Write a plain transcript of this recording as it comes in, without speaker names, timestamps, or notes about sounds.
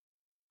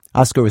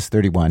Oscar was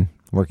 31,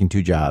 working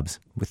 2 jobs,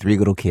 with 3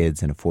 little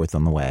kids and a 4th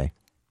on the way.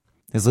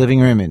 His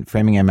living room in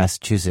Framingham,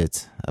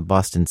 Massachusetts, a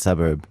Boston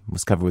suburb,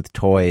 was covered with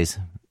toys,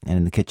 and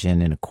in the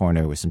kitchen in a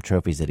corner were some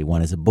trophies that he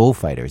won as a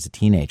bullfighter as a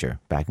teenager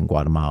back in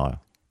Guatemala,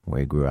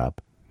 where he grew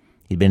up.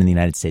 He'd been in the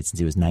United States since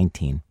he was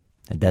 19,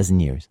 a dozen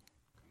years.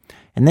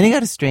 And then he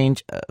got a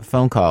strange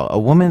phone call. A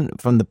woman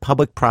from the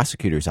public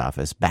prosecutor's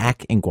office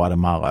back in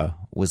Guatemala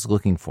was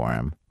looking for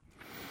him.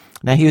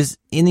 Now, he was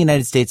in the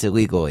United States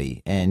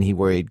illegally, and he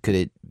worried, could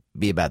it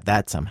be about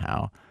that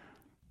somehow?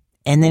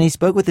 And then he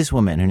spoke with this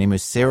woman. Her name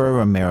was Sarah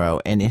Romero,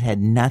 and it had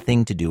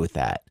nothing to do with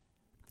that.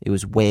 It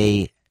was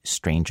way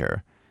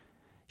stranger.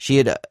 She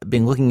had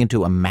been looking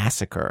into a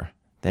massacre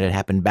that had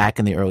happened back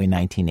in the early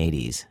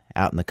 1980s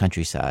out in the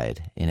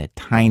countryside in a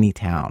tiny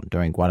town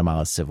during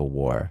Guatemala's Civil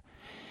War.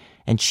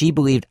 And she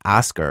believed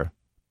Oscar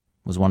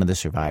was one of the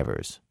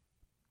survivors.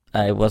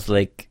 I was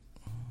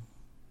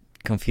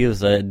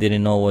confused. I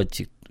didn't know what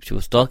she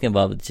was talking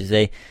about. But she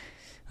said,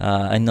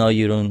 I know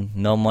you don't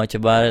know much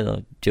about it,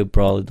 or you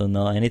probably don't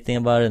know anything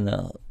about it.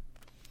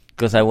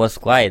 Because I was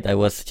quiet. I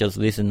was just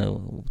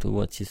listening to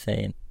what she's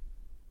saying.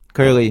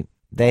 Clearly,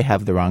 they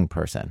have the wrong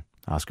person,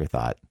 Oscar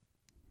thought.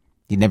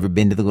 He'd never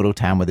been to the little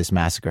town where this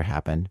massacre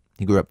happened.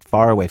 He grew up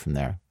far away from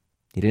there.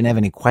 He didn't have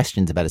any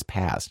questions about his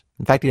past.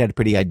 In fact, he had a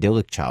pretty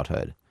idyllic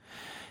childhood.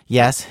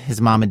 Yes, his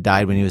mom had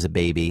died when he was a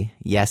baby.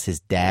 Yes, his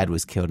dad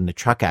was killed in a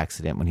truck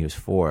accident when he was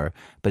 4.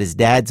 But his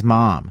dad's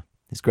mom,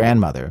 his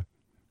grandmother,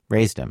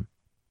 raised him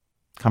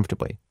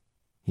comfortably.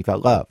 He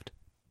felt loved.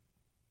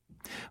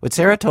 What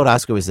Sarah told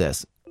Oscar was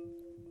this.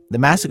 The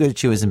massacre that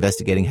she was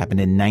investigating happened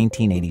in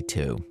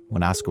 1982,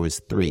 when Oscar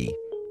was 3,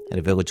 at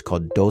a village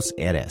called Dos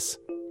Erres.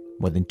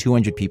 More than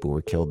 200 people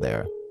were killed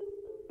there.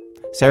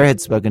 Sarah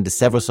had spoken to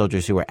several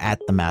soldiers who were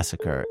at the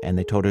massacre, and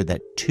they told her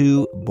that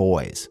 2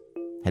 boys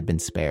had been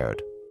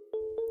spared.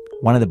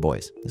 One of the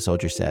boys, the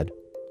soldier said,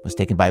 was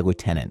taken by a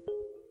lieutenant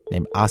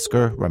named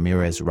Oscar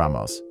Ramirez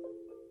Ramos.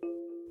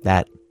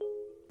 That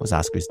was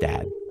Oscar's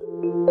dad.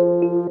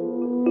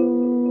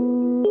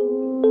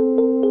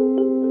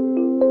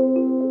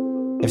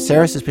 If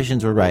Sarah's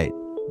suspicions were right,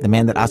 the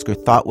man that Oscar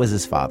thought was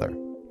his father,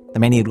 the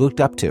man he had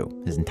looked up to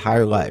his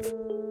entire life,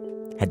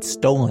 had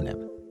stolen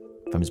him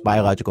from his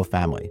biological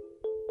family.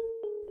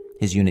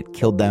 His unit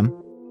killed them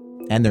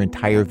and their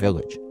entire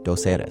village,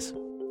 Dos Erres.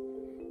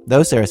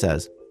 Though, Sarah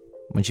says,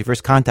 when she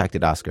first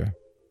contacted Oscar,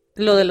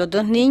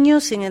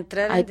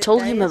 I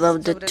told him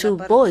about the 2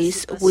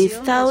 boys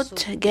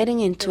without getting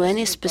into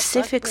any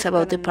specifics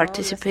about the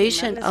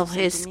participation of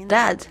his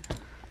dad,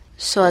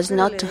 so as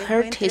not to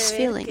hurt his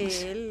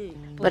feelings.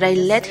 But I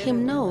let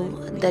him know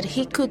that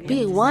he could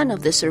be one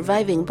of the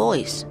surviving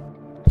boys.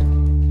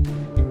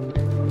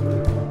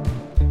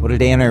 Well,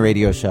 today on our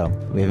radio show,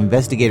 we have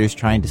investigators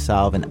trying to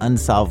solve an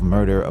unsolved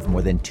murder of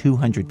more than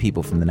 200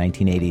 people from the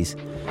 1980s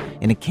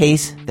in a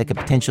case that could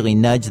potentially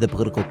nudge the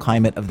political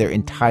climate of their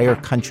entire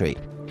country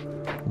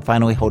and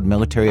finally hold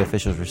military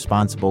officials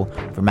responsible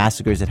for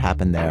massacres that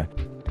happened there.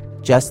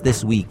 Just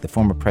this week, the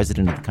former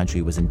president of the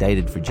country was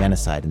indicted for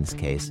genocide in this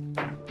case.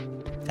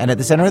 And at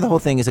the center of the whole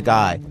thing is a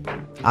guy,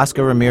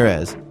 Oscar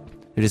Ramirez,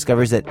 who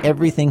discovers that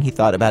everything he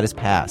thought about his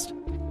past,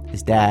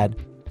 his dad,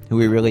 who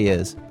he really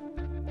is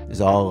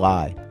all a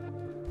lie.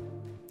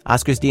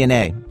 Oscar's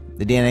DNA,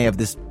 the DNA of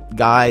this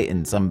guy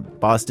in some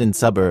Boston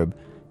suburb,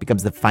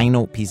 becomes the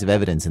final piece of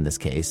evidence in this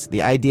case.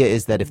 The idea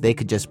is that if they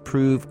could just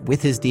prove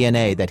with his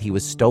DNA that he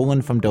was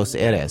stolen from Dos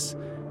Erres,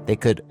 they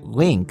could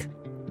link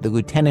the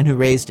lieutenant who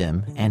raised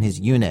him and his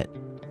unit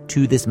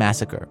to this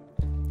massacre.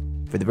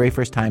 For the very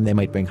first time, they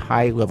might bring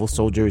high-level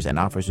soldiers and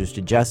officers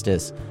to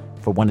justice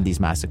for one of these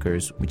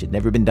massacres, which had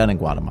never been done in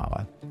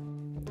Guatemala.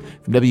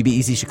 From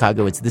WBEZ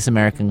Chicago, it's This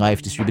American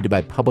Life, distributed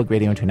by Public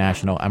Radio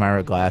International. I'm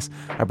Ira Glass.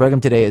 Our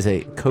program today is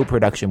a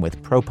co-production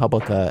with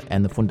ProPublica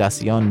and the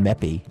Fundación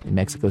MEPI in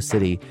Mexico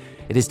City.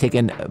 It has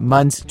taken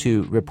months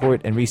to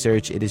report and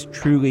research. It is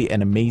truly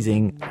an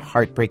amazing,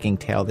 heartbreaking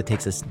tale that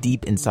takes us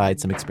deep inside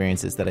some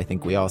experiences that I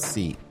think we all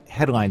see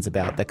headlines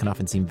about that can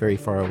often seem very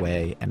far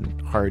away and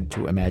hard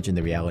to imagine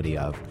the reality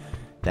of,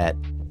 that,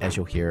 as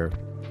you'll hear,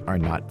 are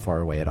not far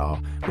away at all.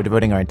 We're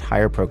devoting our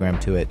entire program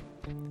to it.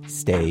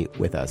 Stay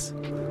with us.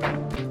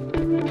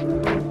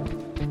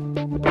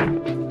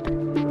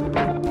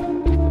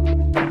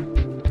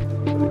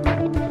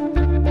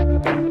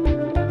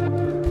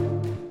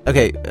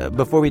 Okay,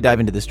 before we dive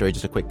into the story,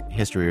 just a quick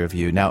history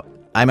review. Now,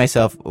 I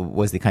myself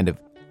was the kind of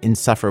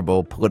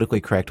insufferable,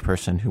 politically correct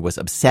person who was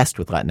obsessed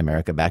with Latin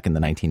America back in the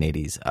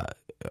 1980s.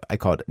 I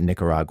called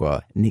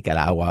Nicaragua,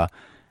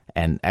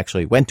 and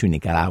actually went to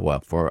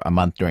Nicaragua for a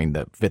month during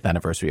the 5th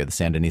anniversary of the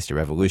Sandinista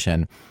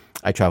Revolution.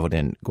 I traveled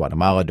in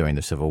Guatemala during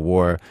the Civil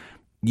War.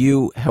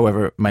 You,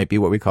 however, might be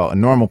what we call a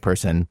normal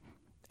person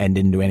and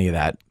didn't do any of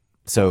that.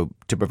 So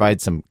to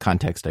provide some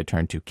context, I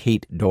turned to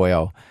Kate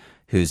Doyle,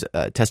 who's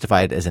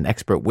testified as an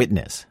expert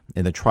witness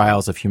in the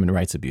trials of human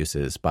rights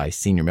abuses by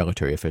senior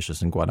military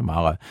officials in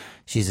Guatemala.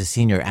 She's a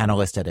senior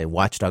analyst at a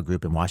watchdog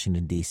group in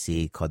Washington,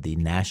 D.C. called the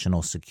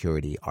National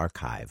Security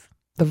Archive.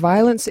 The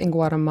violence in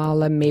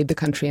Guatemala made the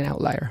country an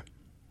outlier.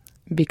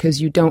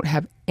 because you don't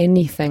have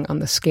anything on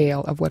the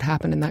scale of what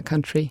happened in that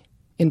country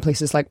in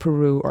places like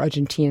Peru or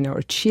Argentina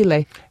or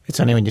Chile. It's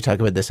funny when you talk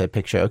about this, I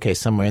picture, okay,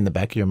 somewhere in the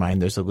back of your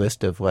mind, there's a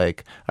list of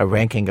like a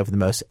ranking of the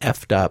most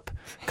effed up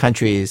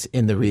countries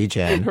in the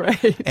region.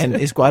 Right. And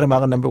is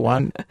Guatemala number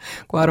one?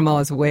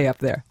 Guatemala's way up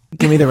there.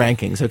 Give me the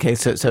rankings. Okay,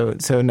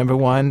 so number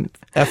one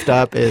effed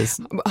up is?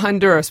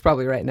 Honduras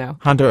probably right now.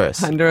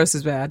 Honduras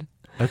is bad.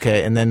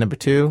 Okay, and then number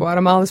two?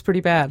 Guatemala's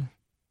pretty bad.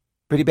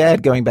 Pretty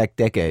bad going back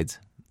decades.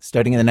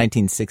 Starting in the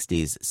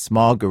 1960s,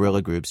 small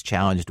guerrilla groups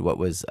challenged what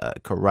was a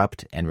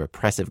corrupt and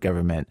repressive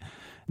government.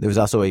 There was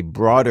also a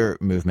broader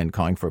movement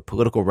calling for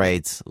political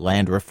rights,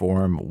 land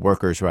reform,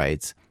 workers'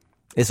 rights.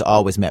 This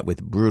all was met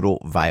with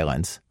brutal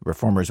violence.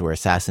 Reformers were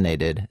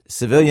assassinated.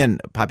 Civilian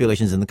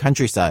populations in the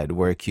countryside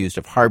were accused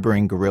of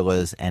harboring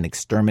guerrillas and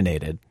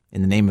exterminated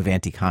in the name of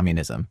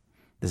anti-communism.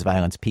 This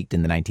violence peaked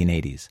in the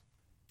 1980s.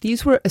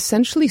 These were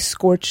essentially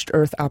scorched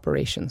earth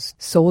operations.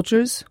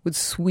 Soldiers would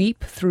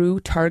sweep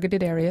through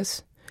targeted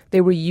areas. They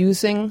were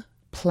using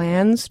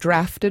plans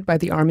drafted by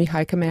the Army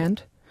High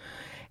Command,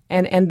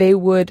 and they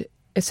would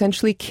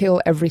essentially kill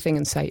everything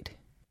in sight.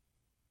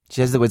 She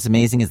says that what's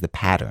amazing is the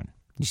pattern.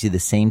 You see the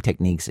same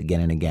techniques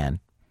again and again.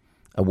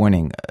 A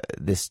warning,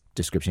 this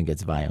description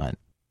gets violent.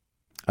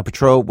 A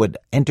patrol would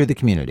enter the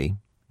community,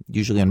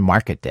 usually on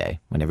market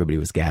day when everybody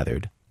was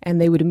gathered. And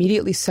they would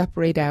immediately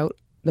separate out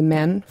the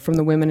men from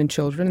the women and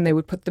children, and they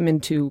would put them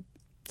into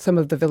some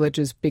of the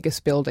village's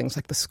biggest buildings,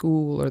 like the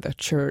school or the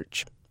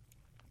church.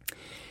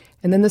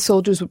 And then the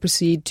soldiers would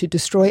proceed to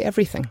destroy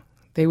everything.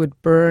 They would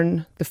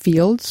burn the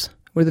fields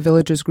where the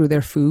villagers grew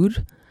their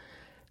food.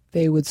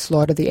 They would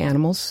slaughter the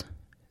animals.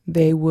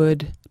 They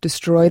would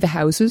destroy the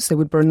houses. They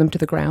would burn them to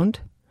the ground.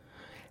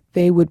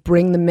 They would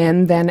bring the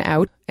men then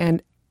out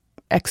and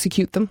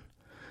execute them.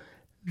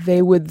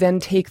 They would then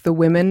take the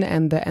women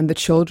and the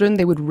children.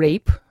 They would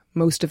rape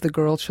most of the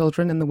girl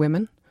children and the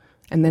women,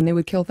 and then they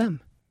would kill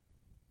them.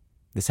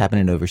 This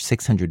happened in over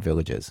 600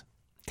 villages,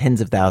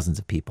 tens of thousands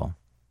of people.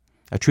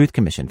 A truth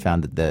commission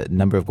found that the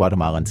number of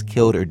Guatemalans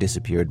killed or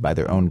disappeared by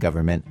their own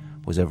government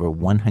was over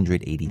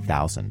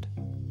 180,000.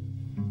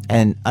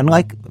 And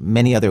unlike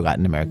many other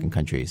Latin American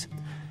countries,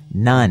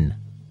 none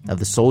of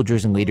the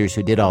soldiers and leaders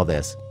who did all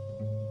this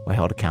were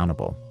held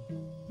accountable.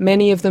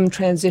 Many of them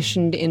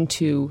transitioned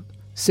into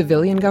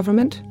civilian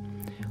government.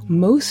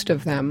 Most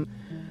of them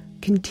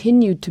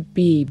continued to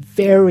be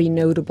very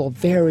notable,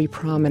 very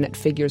prominent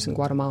figures in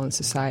Guatemalan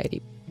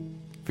society.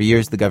 For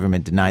years, the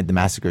government denied the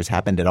massacres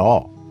happened at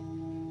all.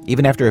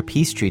 Even after a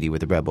peace treaty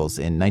with the rebels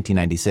in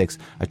 1996,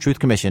 a truth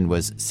commission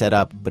was set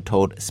up but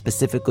told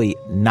specifically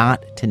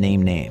not to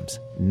name names,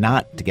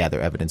 not to gather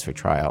evidence for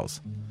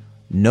trials.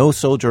 No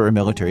soldier or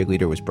military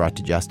leader was brought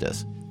to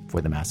justice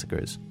for the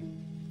massacres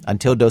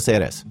until Dos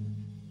Erres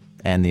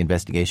and the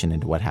investigation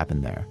into what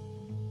happened there.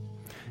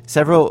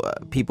 Several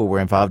people were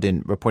involved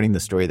in reporting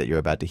the story that you're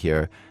about to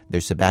hear.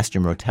 There's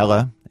Sebastian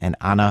Rotella and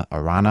Ana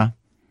Arana.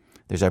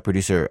 There's our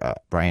producer,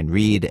 Brian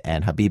Reed,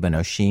 and Habiba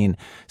Noshin.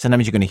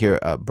 Sometimes you're going to hear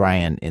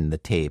Brian in the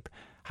tape.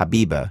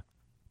 Habiba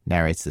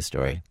narrates the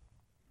story.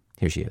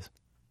 Here she is.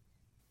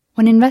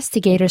 When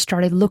investigators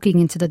started looking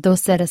into the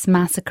Dos Erres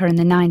massacre in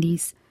the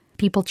 90s,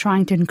 people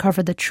trying to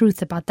uncover the truth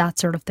about that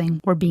sort of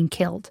thing were being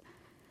killed.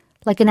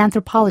 Like an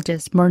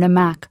anthropologist, Myrna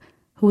Mack,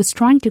 who was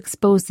trying to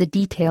expose the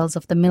details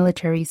of the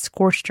military's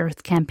Scorched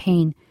Earth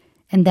campaign,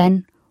 and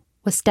then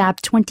was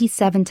stabbed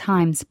 27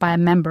 times by a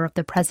member of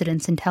the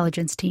president's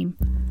intelligence team.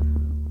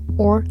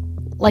 Or,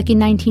 like in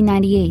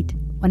 1998,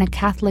 when a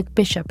Catholic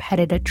bishop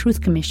headed a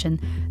truth commission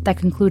that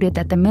concluded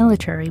that the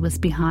military was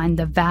behind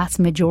the vast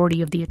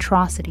majority of the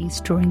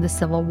atrocities during the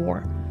Civil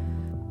War.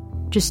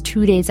 Just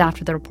 2 days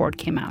after the report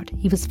came out,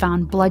 he was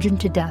found bludgeoned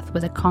to death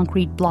with a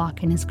concrete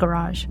block in his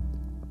garage.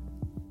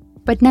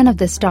 But none of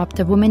this stopped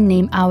a woman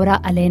named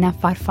Aura Elena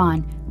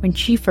Farfan when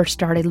she first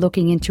started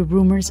looking into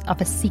rumors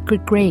of a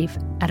secret grave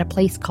at a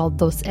place called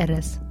Dos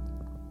Erres.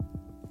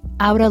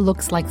 Aura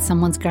looks like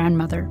someone's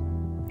grandmother.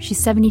 She's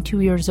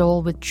 72 years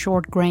old with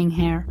short graying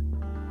hair.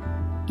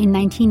 In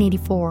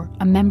 1984,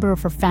 a member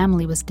of her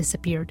family was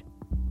disappeared.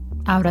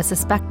 Aura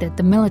suspected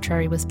the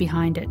military was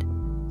behind it,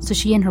 so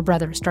she and her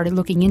brother started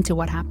looking into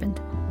what happened.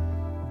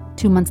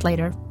 2 months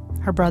later,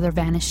 her brother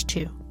vanished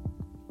too.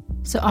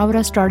 So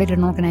Aura started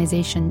an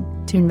organization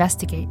to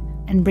investigate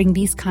and bring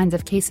these kinds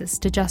of cases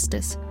to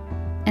justice.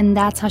 And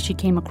that's how she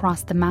came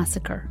across the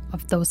massacre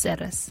of Dos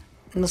Erres.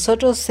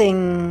 Nosotros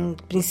en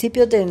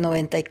principios del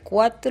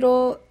 94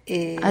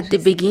 At the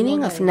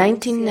beginning of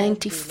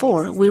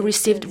 1994, we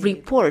received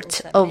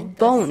reports of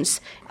bones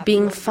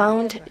being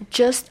found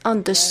just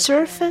on the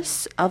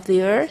surface of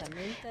the earth,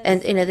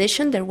 and in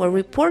addition, there were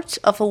reports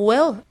of a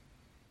well.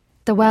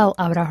 The well,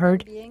 Aura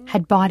heard,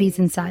 had bodies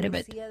inside of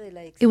it.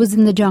 It was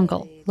in the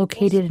jungle,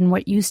 located in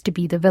what used to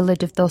be the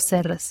village of Dos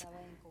Erres.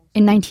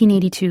 In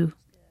 1982,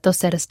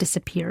 Dos Erres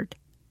disappeared.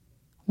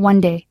 One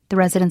day, the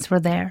residents were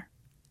there.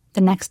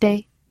 The next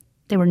day,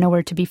 they were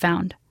nowhere to be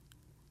found.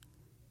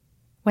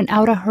 When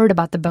Aura heard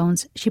about the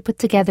bones, she put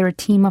together a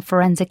team of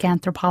forensic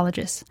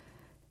anthropologists.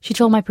 She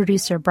told my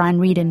producer, Brian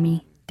Reed, and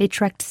me they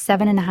trekked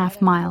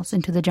 7.5 miles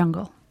into the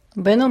jungle.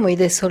 Bueno, muy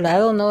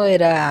desolado, ¿no?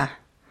 Era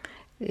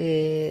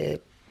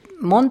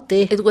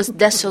monte. It was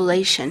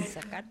desolation.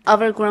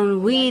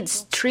 Overgrown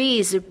weeds,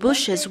 trees,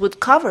 bushes would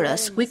cover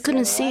us. We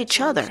couldn't see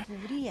each other.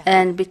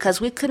 And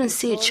because we couldn't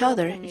see each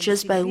other,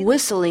 just by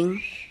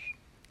whistling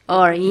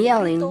or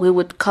yelling, we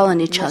would call on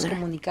each other.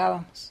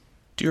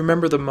 Do you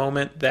remember the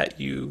moment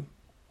that you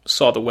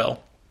saw the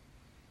well?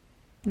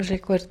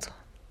 Recuerdo.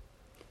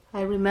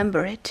 I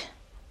remember it.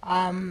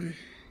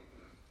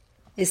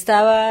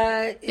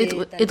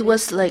 It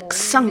was like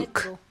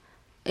sunk.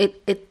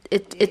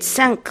 It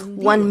sank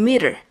 1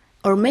 meter,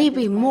 or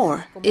maybe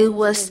more. It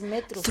was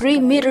 3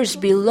 meters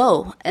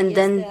below, and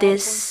then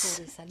this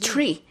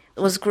tree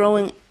was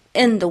growing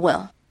in the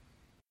well.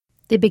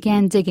 They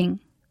began digging.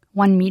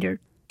 1 meter,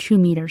 2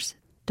 meters,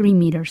 3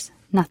 meters,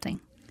 nothing.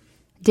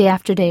 Day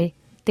after day,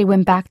 they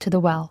went back to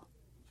the well.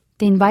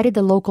 They invited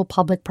the local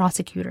public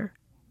prosecutor.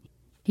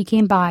 He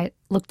came by,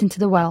 looked into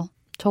the well,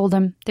 told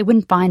them they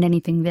wouldn't find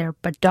anything there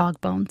but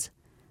dog bones.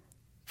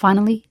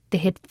 Finally, they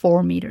hit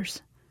 4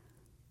 meters.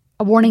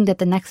 A warning that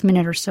the next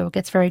minute or so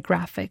gets very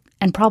graphic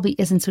and probably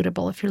isn't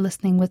suitable if you're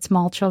listening with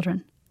small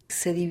children.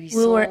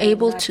 We were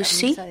able to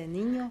see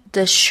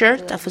the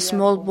shirt of a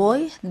small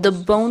boy, the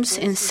bones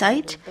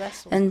inside,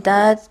 and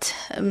that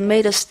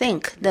made us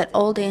think that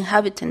all the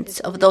inhabitants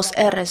of those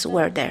Erres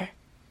were there.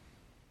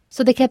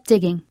 So they kept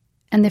digging,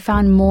 and they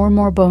found more and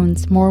more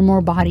bones, more and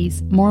more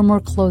bodies, more and more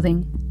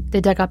clothing.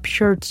 They dug up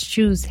shirts,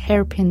 shoes,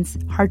 hairpins,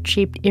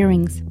 heart-shaped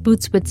earrings,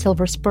 boots with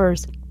silver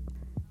spurs.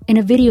 In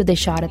a video they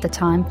shot at the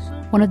time,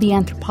 one of the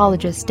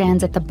anthropologists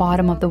stands at the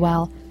bottom of the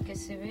well.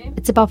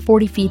 It's about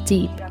 40 feet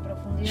deep.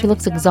 She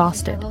looks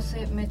exhausted.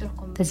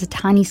 There's a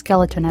tiny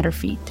skeleton at her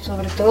feet.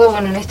 Sobre todo,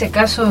 bueno, en este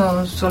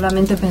caso,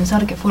 solamente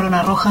pensar que fueron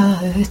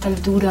arrojadas desde esta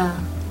altura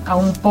a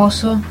un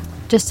pozo.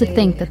 Just to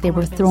think that they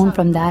were thrown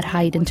from that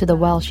height into the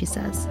well, she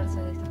says.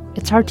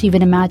 It's hard to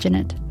even imagine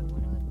it.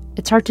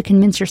 It's hard to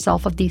convince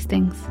yourself of these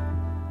things.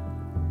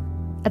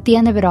 At the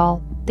end of it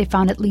all, they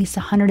found at least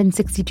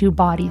 162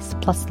 bodies,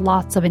 plus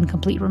lots of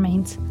incomplete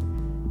remains.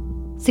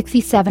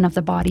 67 of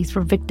the bodies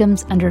were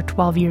victims under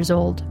 12 years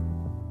old.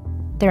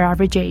 Their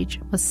average age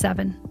was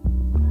 7.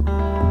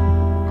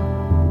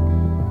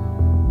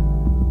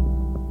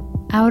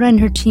 Aura and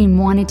her team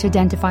wanted to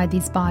identify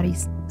these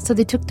bodies, so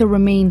they took the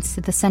remains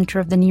to the center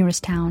of the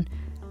nearest town.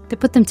 They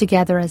put them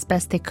together as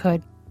best they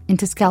could,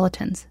 into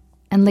skeletons,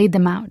 and laid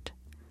them out.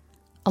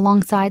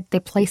 Alongside, they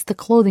placed the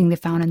clothing they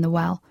found in the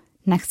well,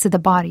 next to the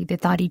body they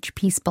thought each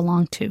piece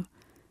belonged to.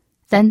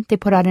 Then they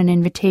put out an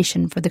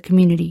invitation for the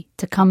community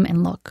to come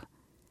and look.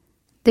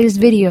 There's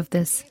video of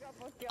this.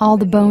 All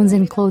the bones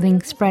and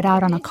clothing spread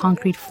out on a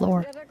concrete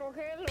floor.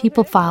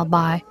 People filed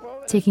by,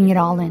 taking it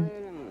all in.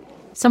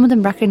 Some of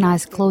them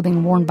recognized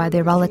clothing worn by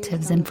their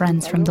relatives and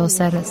friends from those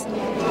Erres.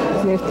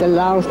 De este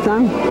lado está,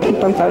 el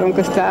pantalón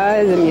que está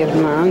es de mi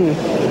hermano,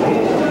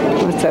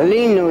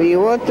 Marcelino, y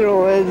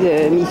otro es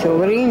de mi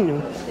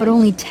sobrino. But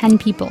only 10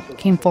 people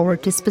came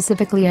forward to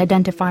specifically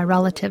identify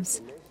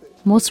relatives.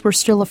 Most were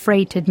still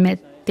afraid to admit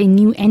they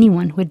knew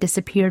anyone who had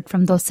disappeared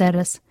from those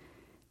Erres.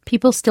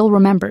 People still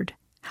remembered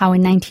how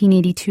in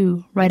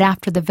 1982, right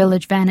after the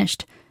village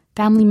vanished,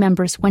 family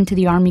members went to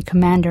the army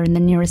commander in the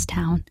nearest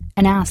town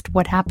and asked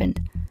what happened.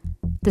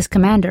 This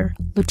commander,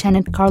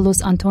 Lieutenant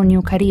Carlos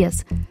Antonio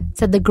Carillas,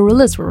 said the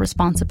guerrillas were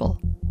responsible.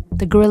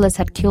 The guerrillas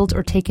had killed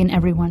or taken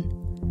everyone.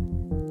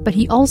 But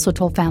he also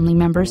told family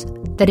members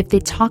that if they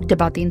talked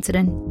about the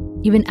incident,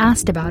 even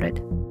asked about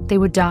it, they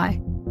would die.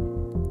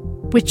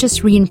 Which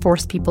just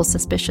reinforced people's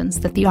suspicions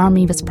that the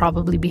army was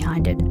probably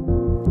behind it.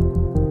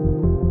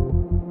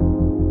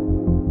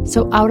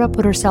 So Aura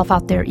put herself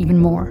out there even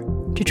more,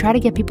 to try to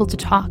get people to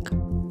talk.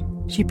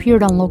 She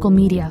appeared on local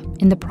media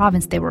in the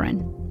province they were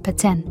in,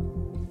 Petén.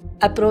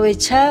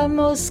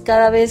 Aprovechamos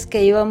cada vez que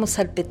íbamos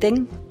al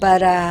Petén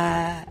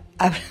para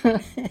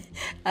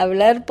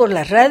hablar por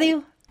la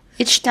radio.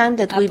 Each time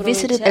that we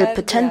visited El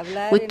Petén,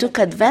 we took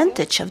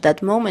advantage of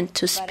that moment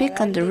to speak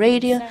on the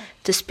radio,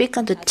 to speak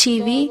on the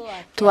TV,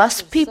 to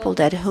ask people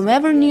that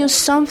whomever knew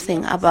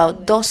something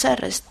about Dos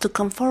Erres to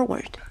come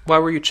forward. Why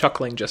were you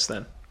chuckling just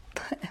then?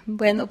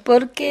 Bueno,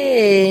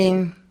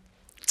 porque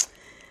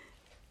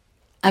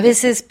a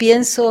veces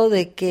pienso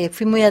de que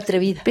fui muy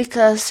atrevida.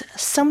 Because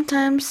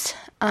sometimes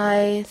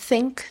I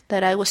think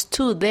that I was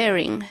too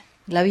daring.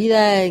 La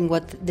vida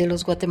de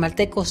los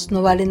guatemaltecos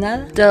no vale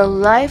nada. The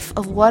life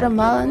of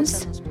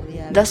Guatemalans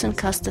doesn't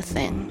cost a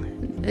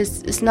thing.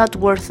 It's not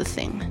worth a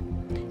thing.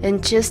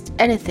 And just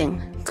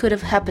anything could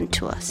have happened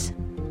to us.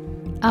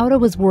 Aura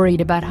was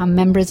worried about how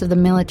members of the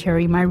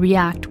military might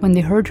react when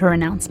they heard her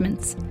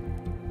announcements.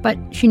 But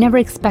she never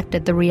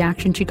expected the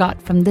reaction she got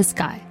from this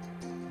guy.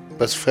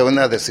 Pues fue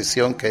una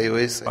decisión que yo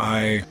hice.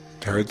 I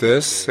heard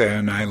this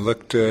and I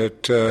looked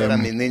at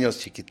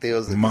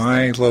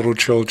my little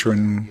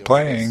children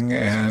playing,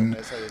 and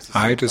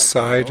I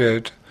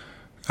decided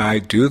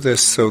I'd do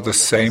this so the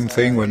same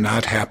thing would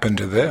not happen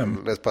to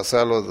them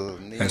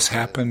as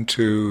happened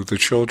to the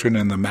children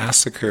in the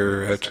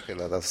massacre at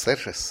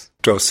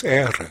Dos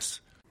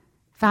Erres.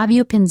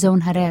 Fabio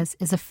Pinzon Erres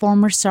is a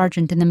former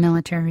sergeant in the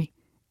military,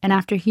 and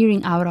after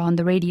hearing Aura on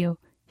the radio,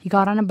 he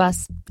got on a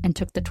bus and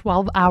took the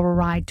 12-hour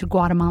ride to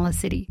Guatemala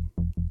City.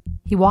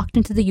 He walked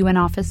into the UN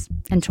office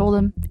and told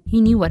them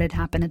he knew what had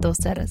happened at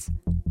Dos Erres,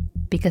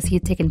 because he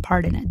had taken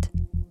part in it.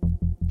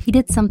 He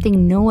did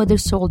something no other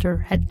soldier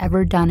had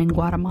ever done in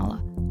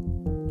Guatemala.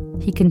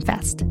 He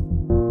confessed.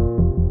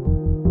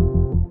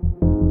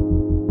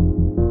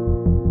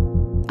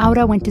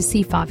 Aura went to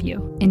see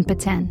Fabio in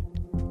Petén.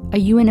 A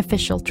UN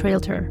official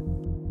trailed her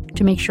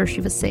to make sure she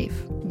was safe.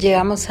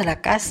 Llegamos a la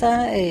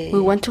casa.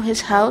 We went to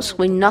his house.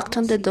 We knocked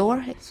on the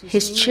door.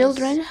 His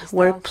children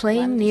were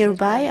playing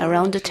nearby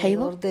around the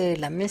table.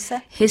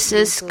 He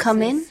says,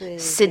 "Come in,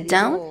 sit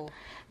down."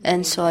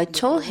 And so I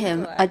told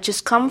him I'd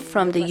just come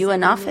from the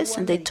UN office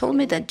and they told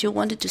me that you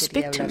wanted to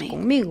speak to me.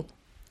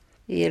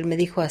 He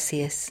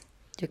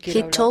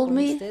told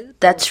me,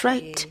 "That's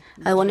right.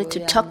 I wanted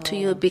to talk to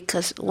you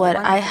because what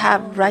I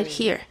have right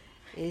here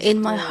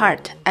in my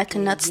heart, I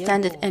cannot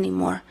stand it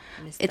anymore.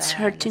 It's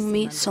hurting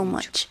me so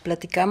much."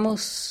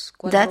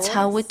 That's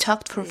how we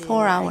talked for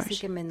 4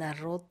 hours.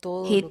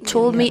 He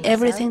told me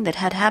everything that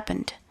had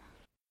happened.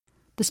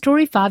 The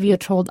story Fabio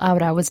told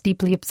Aura was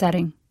deeply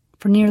upsetting.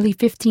 For nearly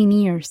 15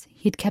 years,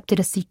 he'd kept it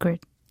a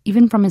secret,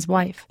 even from his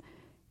wife.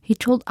 He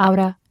told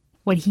Aura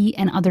what he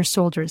and other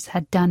soldiers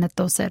had done at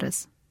Dos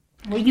Erres.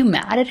 Were you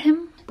mad at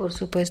him? Por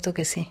supuesto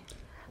que sí.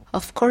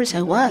 Of course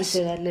I was.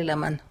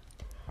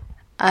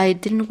 I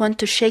didn't want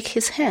to shake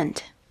his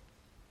hand.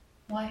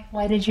 Why?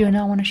 Why did you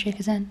not want to shake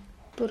his hand?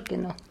 Porque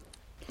no.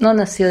 No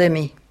nació de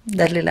mí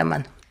darle la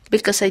mano.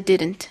 Because I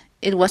didn't.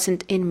 It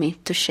wasn't in me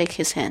to shake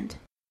his hand.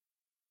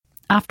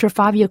 After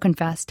Fabio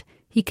confessed,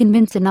 he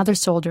convinced another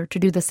soldier to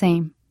do the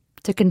same,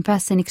 to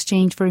confess in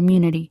exchange for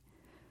immunity.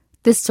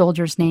 This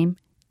soldier's name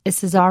is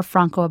Cesar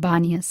Franco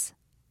Ibanez.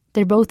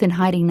 They're both in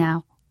hiding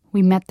now.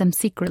 We met them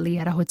secretly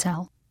at a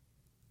hotel.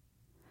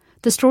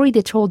 The story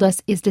they told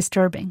us is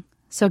disturbing.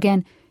 So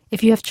again,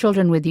 if you have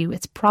children with you,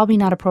 it's probably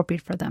not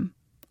appropriate for them.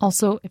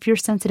 Also, if you're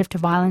sensitive to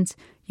violence,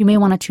 you may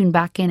want to tune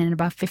back in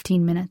about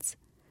 15 minutes.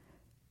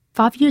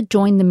 Fabio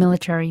joined the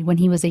military when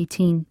he was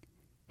 18.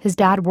 His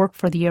dad worked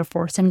for the Air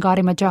Force and got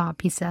him a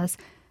job, he says,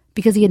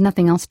 because he had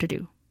nothing else to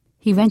do.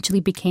 He eventually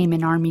became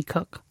an army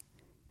cook.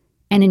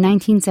 And in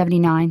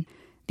 1979,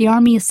 the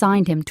army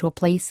assigned him to a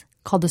place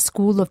called the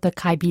School of the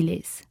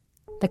Caibiles.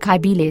 The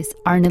Caibiles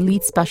are an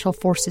elite special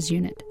forces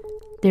unit.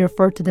 They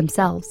refer to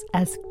themselves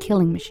as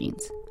killing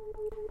machines.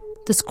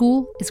 The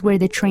school is where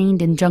they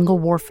trained in jungle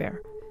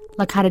warfare,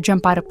 like how to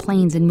jump out of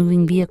planes and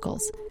moving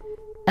vehicles.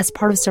 As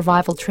part of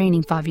survival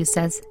training, Fabio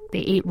says, they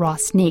ate raw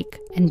snake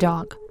and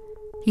dog.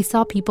 He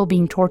saw people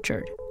being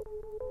tortured.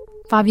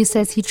 Fabio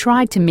says he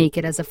tried to make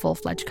it as a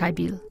full-fledged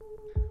Caibil.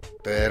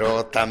 But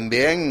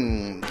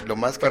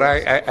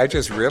I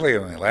just really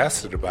only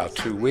lasted about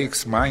 2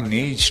 weeks. My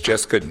knees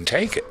just couldn't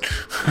take it.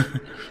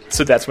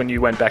 So that's when you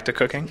went back to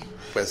cooking?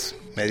 Pues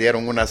me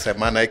dieron una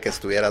semana que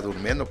estuviera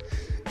durmiendo.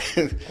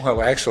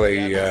 Well,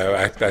 actually,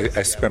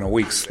 I spent a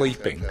week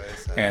sleeping,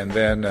 and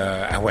then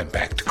I went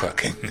back to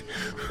cooking.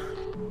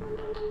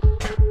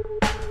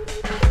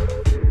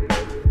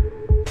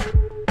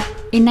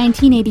 In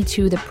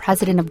 1982, the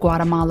president of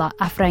Guatemala,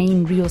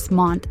 Efraín Ríos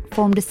Montt,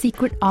 formed a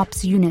secret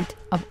ops unit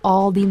of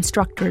all the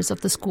instructors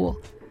of the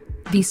school.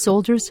 These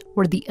soldiers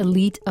were the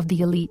elite of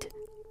the elite.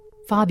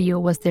 Fabio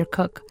was their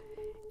cook,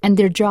 and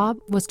their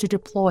job was to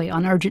deploy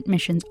on urgent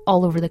missions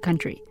all over the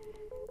country.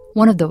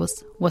 One of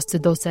those was to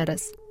Dos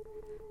Erres.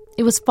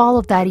 It was fall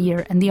of that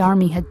year, and the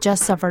army had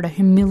just suffered a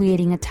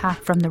humiliating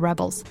attack from the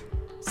rebels.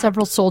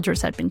 Several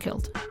soldiers had been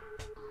killed.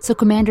 So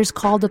commanders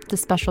called up the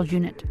special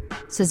unit.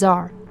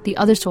 Cesar, the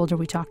other soldier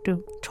we talked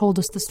to, told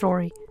us the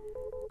story.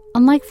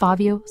 Unlike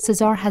Fabio,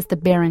 Cesar has the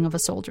bearing of a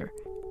soldier.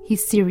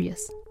 He's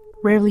serious,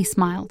 rarely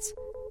smiles.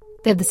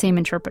 They have the same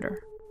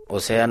interpreter. O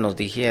sea, nos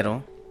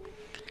dijeron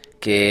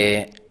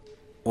que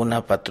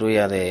una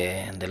patrulla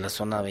de la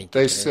zona 23.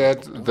 They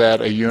said that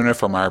a unit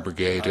from our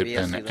brigade had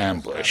been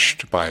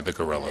ambushed by the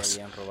guerrillas,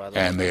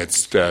 and they had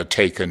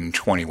taken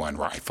 21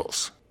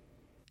 rifles.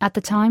 At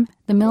the time,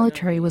 the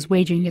military was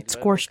waging its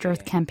Scorched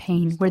Earth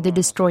campaign where they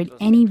destroyed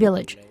any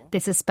village they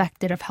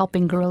suspected of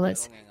helping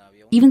guerrillas,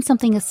 even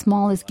something as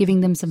small as giving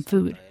them some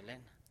food.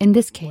 In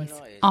this case,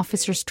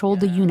 officers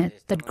told the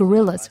unit that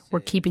guerrillas were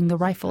keeping the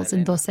rifles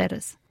in Dos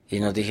Erres.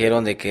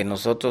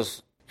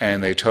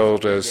 And they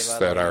told us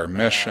that our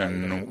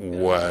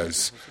mission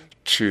was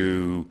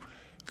to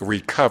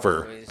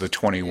recover the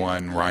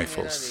 21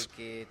 rifles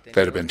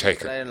that had been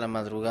taken. And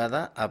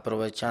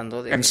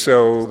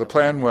so the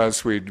plan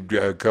was we'd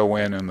go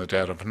in the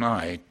dead of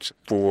night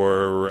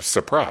for a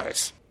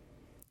surprise.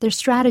 Their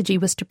strategy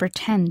was to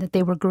pretend that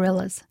they were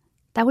guerrillas.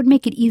 That would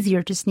make it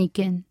easier to sneak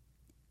in.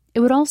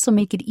 It would also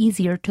make it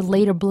easier to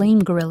later blame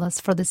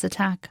guerrillas for this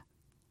attack.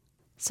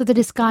 So they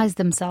disguised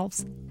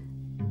themselves.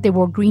 They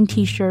wore green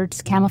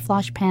t-shirts,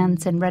 camouflage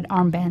pants, and red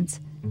armbands.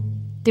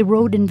 They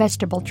rode in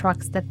vegetable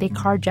trucks that they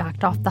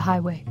carjacked off the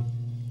highway.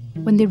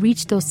 When they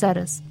reached Dos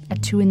Erres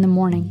at 2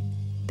 a.m,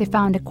 they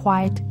found a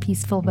quiet,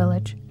 peaceful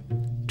village.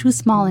 Too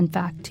small, in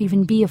fact, to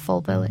even be a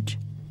full village.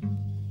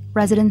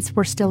 residents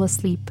were still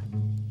asleep.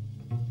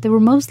 They were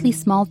mostly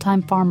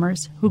small-time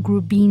farmers who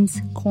grew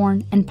beans,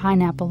 corn, and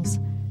pineapples.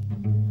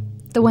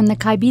 Though when the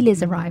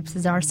Caibiles arrived,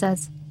 Cesar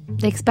says,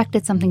 they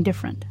expected something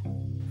different.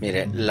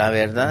 Mire, la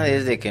verdad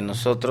es de que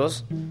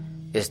nosotros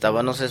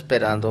estábamos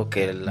esperando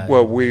que la...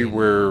 Well, we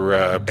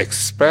were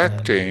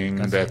expecting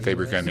that they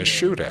were going to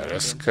shoot at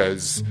us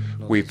because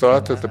we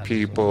thought that the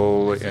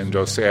people in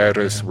Dos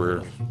Erres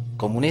were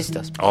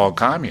comunistas. All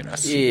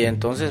communists. Y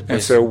entonces, pues,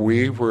 and so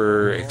we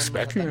were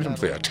expecting them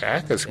to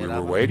attack us. We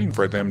were waiting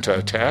for them to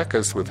attack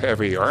us with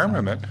heavy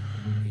armament,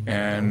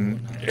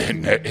 and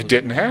it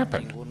didn't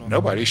happen.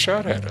 Nobody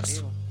shot at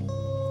us.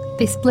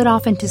 They split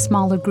off into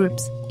smaller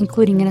groups,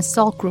 including an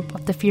assault group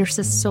of the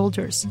fiercest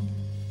soldiers.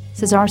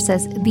 Cesar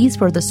says these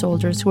were the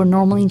soldiers who were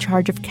normally in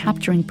charge of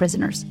capturing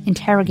prisoners,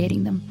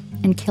 interrogating them,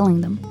 and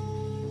killing them.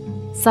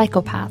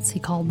 Psychopaths, he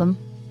called them.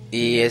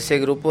 Y ese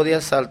grupo de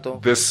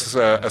asalto, this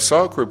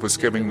assault group was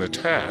given the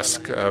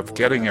task of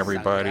getting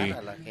everybody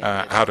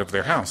out of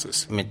their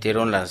houses.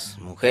 Metieron las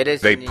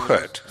mujeres. They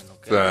put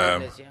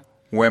the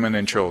women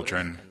and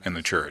children in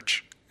the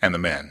church and the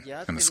men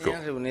in the school.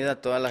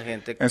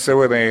 And so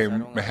when they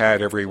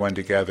had everyone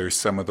together,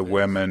 some of the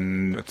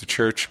women at the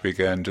church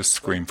began to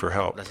scream for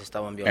help,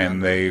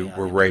 and they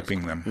were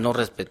raping them.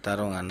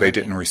 They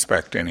didn't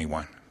respect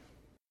anyone.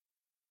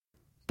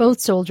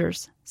 Both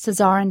soldiers,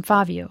 Cesar and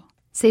Fabio,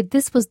 say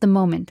this was the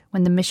moment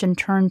when the mission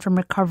turned from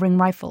recovering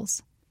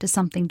rifles to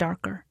something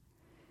darker.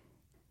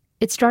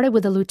 It started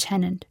with a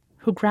lieutenant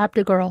who grabbed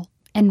a girl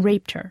and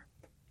raped her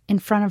in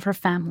front of her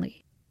family.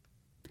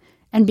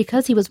 And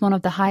because he was one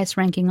of the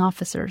highest-ranking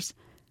officers,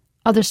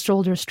 other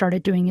soldiers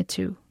started doing it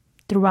too,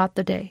 throughout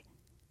the day.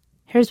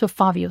 Here's what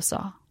Fabio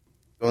saw.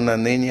 There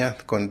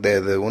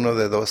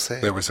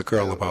was a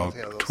girl about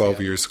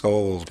 12 years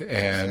old,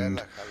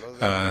 and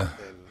the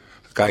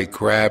guy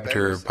grabbed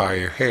her by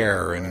her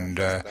hair and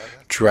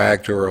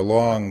dragged her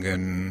along,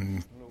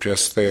 and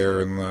just there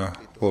in the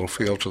little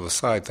field to the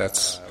side,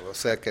 that's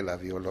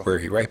where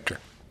he raped her.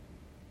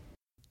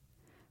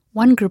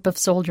 One group of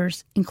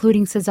soldiers,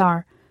 including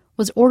Cesar,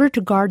 was ordered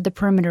to guard the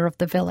perimeter of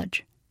the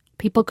village.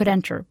 People could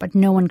enter, but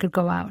no one could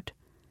go out.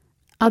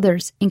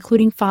 Others,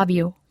 including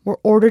Fabio, were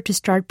ordered to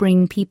start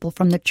bringing people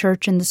from the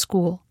church and the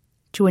school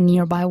to a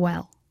nearby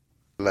well.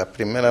 La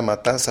primera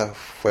matanza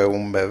fue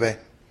un bebé.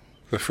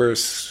 The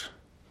first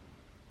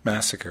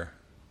massacre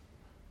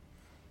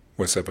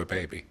was of a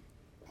baby.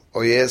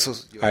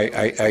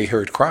 I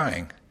heard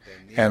crying,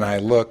 and I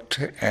looked,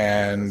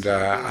 and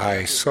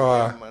I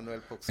saw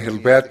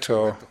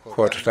Gilberto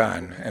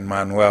Cortan and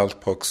Manuel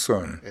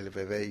Poxun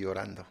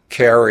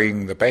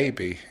carrying the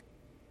baby.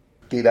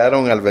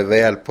 Tiraron al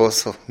bebé al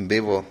pozo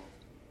vivo.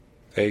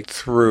 They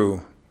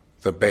threw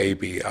the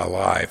baby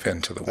alive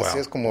into the well. Así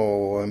es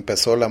como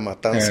empezó la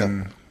matanza.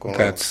 And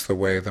that's the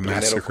way the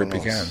massacre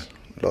began.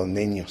 Los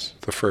niños.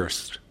 The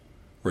first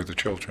were the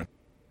children.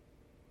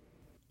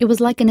 It was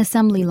like an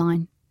assembly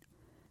line.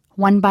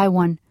 One by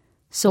one,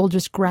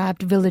 soldiers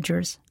grabbed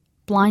villagers,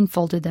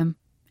 blindfolded them,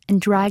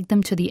 and dragged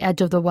them to the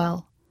edge of the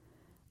well.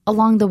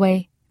 Along the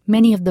way,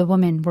 many of the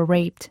women were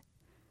raped.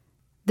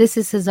 This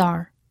is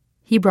Cesar.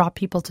 He brought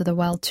people to the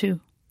well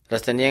too.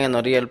 Las tenían en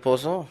orilla del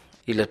pozo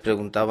y les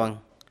preguntaban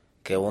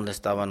que dónde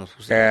estaban los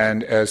fusiles.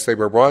 And as they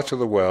were brought to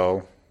the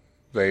well,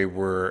 they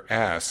were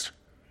asked,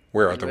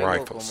 where are the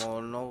rifles?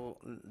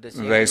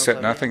 They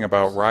said nothing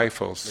about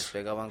rifles,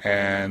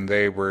 and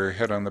they were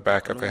hit on the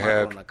back of the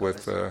head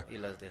with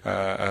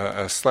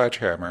a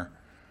sledgehammer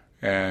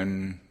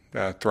and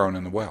thrown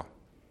in the well.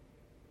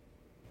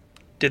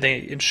 Did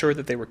they ensure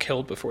that they were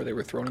killed before they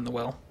were thrown in the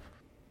well?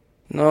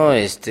 No,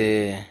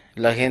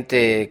 la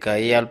gente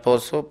caía al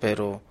pozo,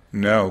 pero...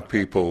 No,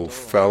 people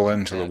fell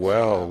into the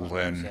well,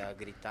 and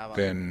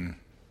then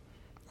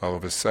all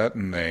of a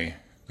sudden they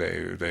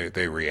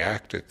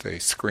reacted, they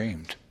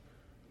screamed.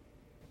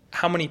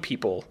 How many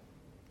people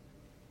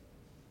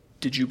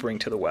did you bring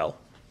to the well?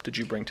 Did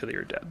you bring to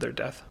their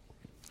death?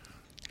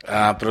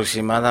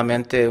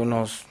 Aproximadamente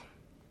unos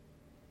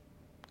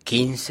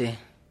 15,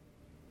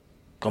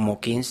 como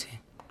 15.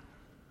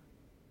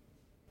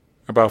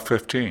 About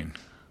 15,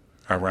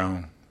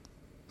 around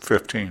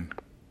 15.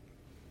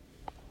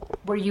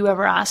 Were you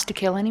ever asked to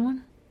kill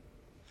anyone?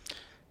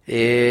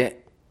 Sí,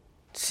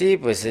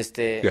 pues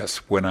Yes,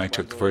 when I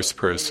took the first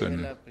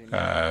person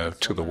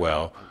to the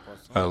well,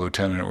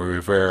 Lieutenant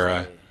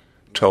Rivera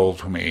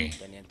told me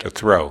to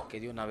throw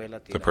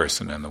the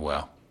person in the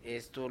well.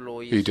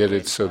 He did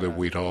it so that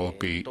we'd all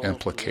be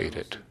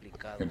implicated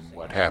in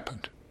what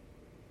happened.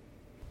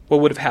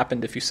 What would have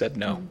happened if you said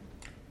no?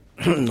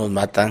 Nos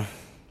matan.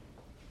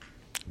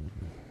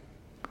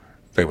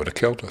 They would have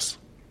killed us.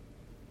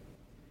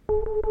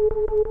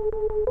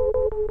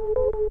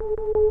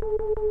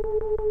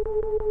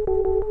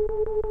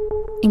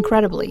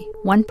 Incredibly,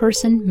 one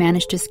person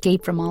managed to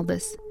escape from all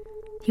this.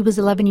 He was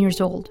 11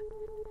 years old.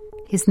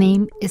 His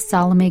name is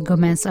Salome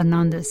Gomez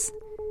Hernandez,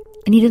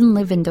 and he didn't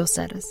live in Dos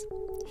Erres.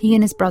 He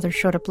and his brother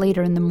showed up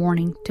later in the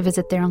morning to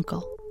visit their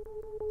uncle.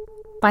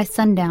 By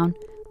sundown,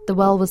 the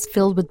well was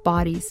filled with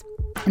bodies,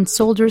 and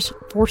soldiers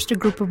forced a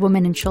group of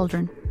women and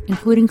children,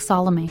 including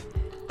Salome,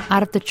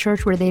 out of the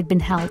church where they had been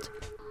held,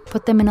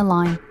 put them in a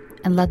line,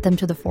 and led them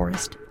to the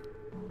forest.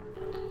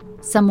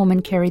 Some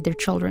women carried their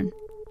children.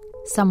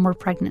 Some were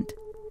pregnant.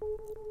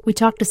 We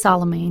talked to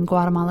Salome in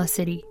Guatemala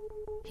City.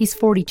 He's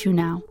 42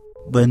 now.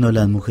 Bueno,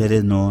 las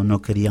mujeres no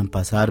querían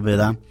pasar,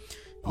 ¿verdad?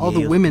 All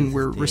the women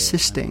were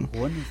resisting.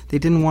 They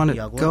didn't want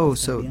to go,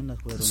 so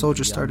the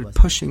soldiers started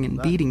pushing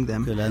and beating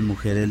them.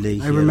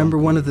 I remember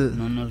one of the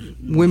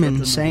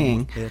women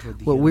saying,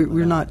 well,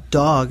 we're not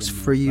dogs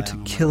for you to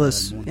kill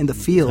us in the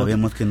field.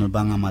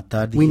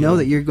 We know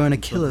that you're going to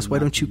kill us. Why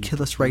don't you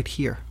kill us right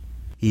here?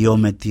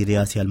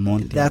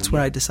 That's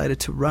when I decided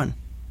to run.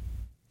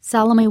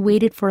 Salome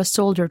waited for a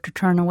soldier to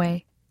turn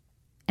away,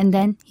 and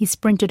then he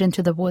sprinted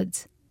into the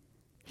woods.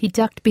 He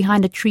ducked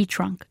behind a tree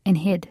trunk and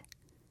hid.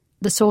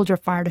 The soldier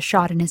fired a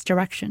shot in his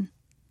direction.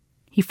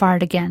 He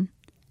fired again.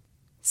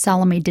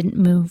 Salome didn't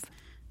move.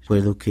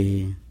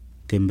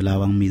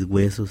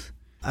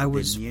 I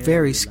was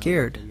very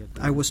scared.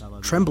 I was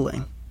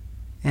trembling.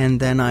 And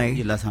then I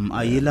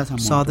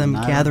saw them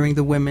gathering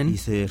the women,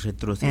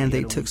 and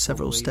they took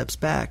several steps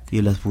back.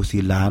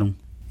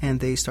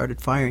 And they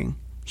started firing,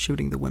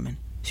 shooting the women.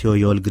 And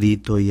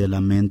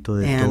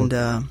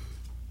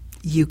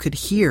you could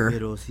hear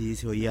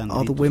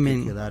all the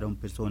women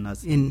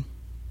in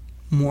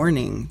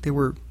mourning. They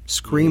were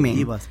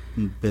screaming.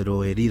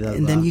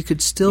 And then you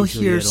could still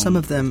hear some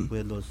of them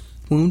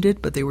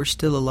wounded, but they were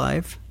still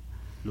alive.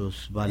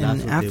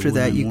 And after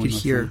that, you could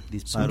hear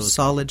some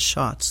solid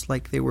shots,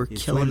 like they were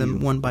killing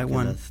them one by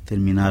one.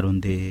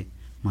 The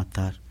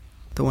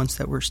ones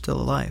that were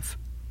still alive.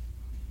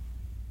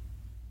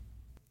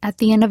 At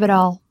the end of it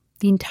all,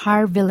 the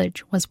entire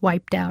village was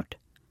wiped out.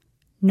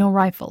 No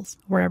rifles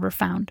were ever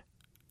found.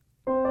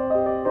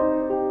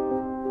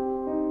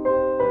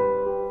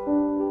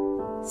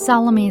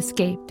 Salome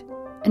escaped,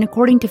 and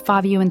according to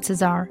Fabio and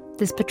Cesar,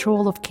 this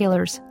patrol of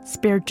killers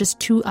spared just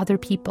 2 other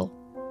people.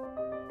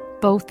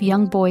 Both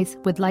young boys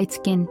with light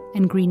skin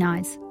and green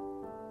eyes.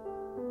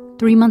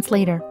 3 months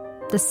later,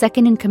 the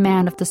second in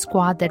command of the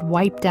squad that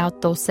wiped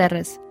out those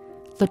Erres,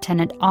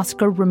 Lieutenant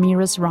Oscar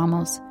Ramirez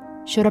Ramos,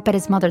 showed up at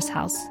his mother's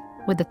house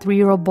with a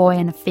 3-year-old boy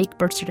and a fake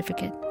birth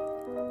certificate.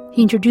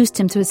 He introduced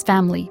him to his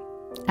family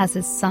as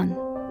his son.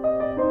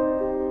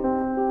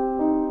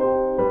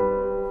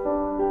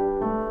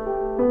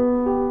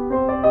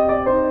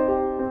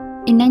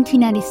 In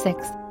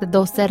 1996, the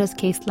Dos Erres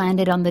case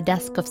landed on the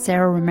desk of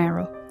Sarah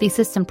Romero, the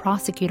assistant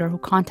prosecutor who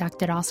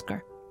contacted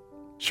Oscar.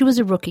 She was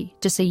a rookie,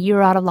 just a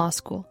year out of law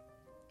school,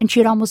 and she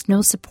had almost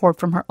no support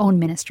from her own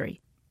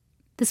ministry.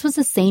 This was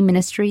the same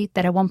ministry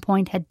that at one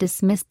point had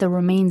dismissed the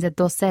remains at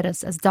Dos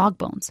Erres as dog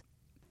bones.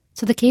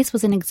 So the case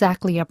wasn't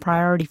exactly a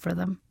priority for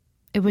them.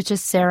 It was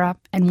just Sarah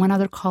and one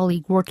other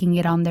colleague working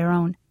it on their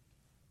own.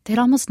 They had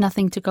almost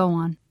nothing to go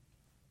on.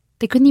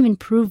 They couldn't even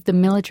prove the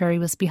military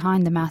was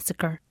behind the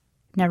massacre,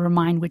 never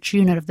mind which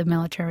unit of the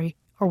military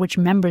or which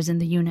members in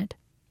the unit.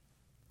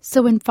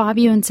 So when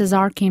Fabio and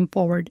Cesar came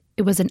forward,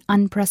 it was an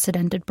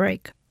unprecedented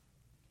break.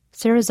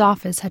 Sarah's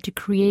office had to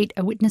create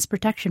a witness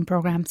protection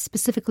program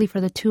specifically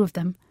for the 2 of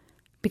them,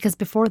 because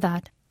before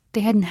that,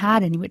 they hadn't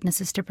had any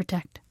witnesses to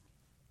protect.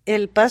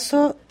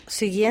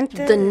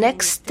 The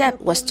next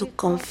step was to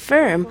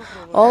confirm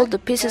all the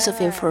pieces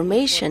of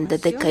information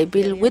that the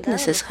Caibil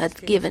witnesses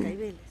had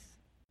given.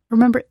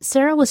 Remember,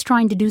 Sarah was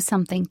trying to do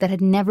something that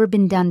had never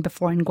been done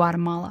before in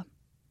Guatemala.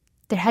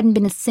 There hadn't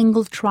been a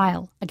single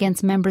trial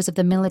against members of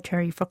the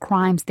military for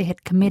crimes they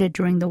had committed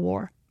during the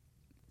war.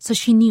 So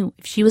she knew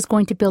if she was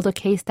going to build a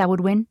case that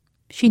would win,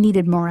 she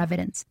needed more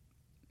evidence.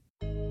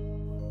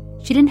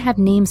 She didn't have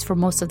names for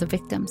most of the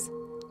victims,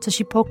 so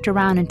she poked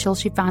around until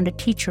she found a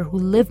teacher who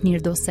lived near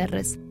Dos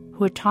Erres,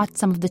 who had taught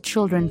some of the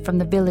children from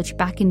the village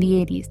back in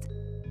the 80s.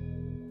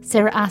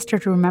 Sarah asked her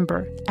to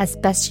remember, as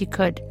best she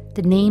could,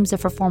 the names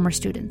of her former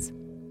students.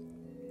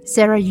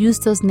 Sarah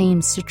used those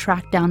names to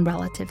track down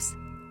relatives.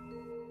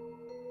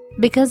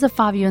 Because of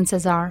Fabio and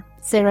Cesar,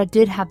 Sarah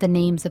did have the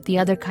names of the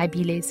other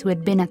Caibiles who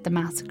had been at the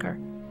massacre.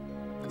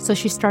 So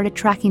she started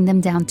tracking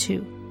them down too,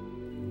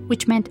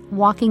 which meant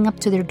walking up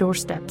to their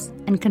doorsteps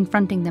and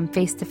confronting them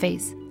face to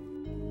face,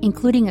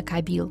 including a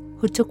Caibil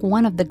who took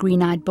one of the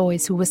green-eyed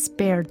boys who was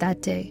spared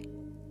that day.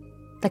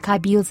 The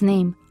Caibil's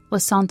name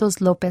was Santos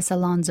Lopez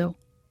Alonso.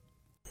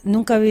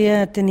 Nunca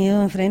había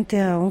tenido enfrente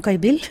a un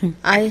caibil.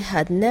 I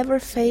had never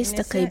faced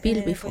a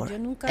caibil before,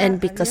 and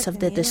because of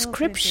the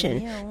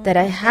description that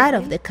I had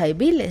of the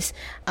caibiles,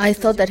 I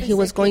thought that he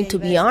was going to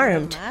be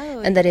armed,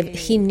 and that if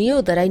he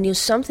knew that I knew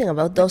something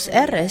about Dos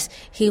Erres,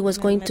 he was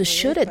going to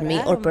shoot at me,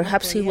 or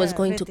perhaps he was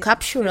going to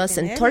capture us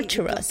and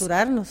torture us.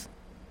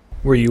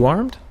 Were you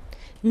armed?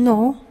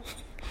 No.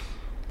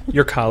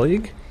 Your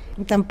colleague?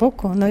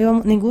 Tampoco.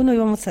 Ninguno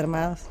íbamos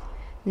armados.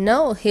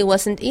 No, he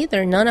wasn't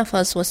either. None of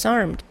us was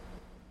armed.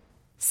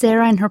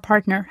 Sarah and her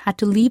partner had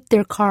to leave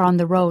their car on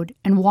the road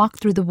and walk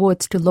through the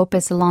woods to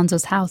Lopez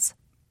Alonso's house.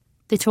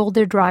 They told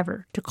their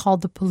driver to call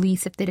the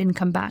police if they didn't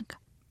come back.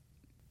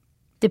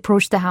 They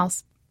approached the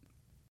house,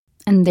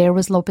 and there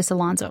was Lopez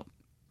Alonso,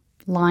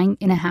 lying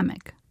in a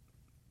hammock.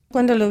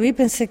 Cuando lo vi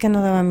pensé que no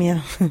daba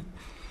miedo.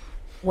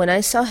 When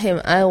I saw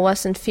him, I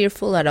wasn't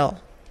fearful at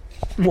all.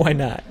 Why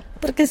not?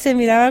 Porque se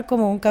miraba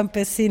como un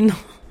campesino.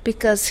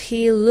 Because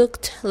he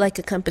looked like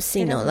a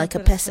campesino, like a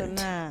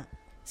peasant.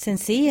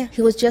 Sencilla.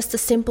 He was just a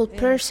simple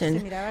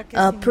person,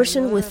 a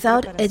person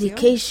without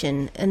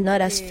education and not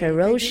as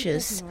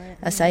ferocious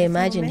as I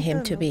imagined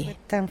him to be.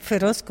 Tan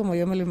feroz como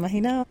yo me lo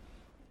imaginaba.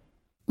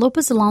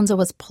 Lopez Alonso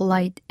was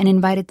polite and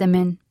invited them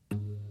in.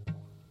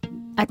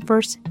 At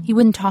first, he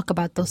wouldn't talk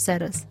about Dos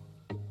Erres.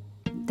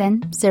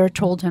 Then Sarah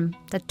told him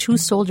that 2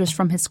 soldiers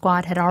from his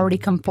squad had already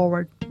come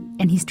forward,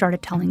 and he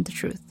started telling the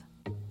truth.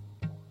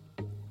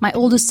 My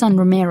oldest son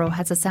Romero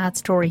has a sad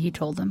story, he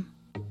told him.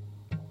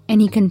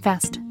 And he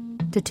confessed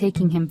to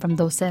taking him from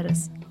Dos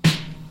Erres.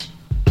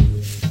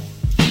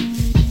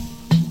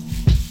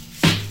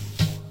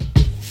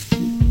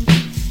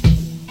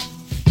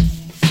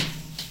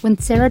 When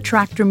Sarah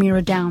tracked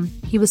Romero down,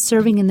 he was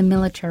serving in the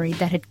military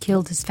that had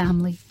killed his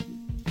family.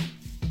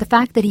 The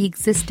fact that he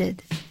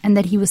existed and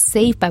that he was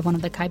saved by one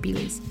of the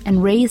Caibiles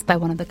and raised by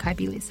one of the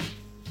Caibiles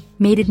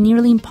made it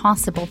nearly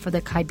impossible for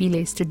the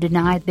Caibiles to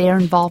deny their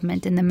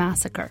involvement in the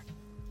massacre.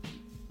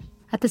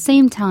 At the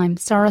same time,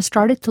 Sarah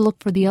started to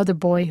look for the other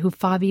boy who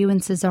Fabio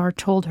and Cesar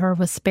told her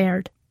was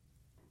spared.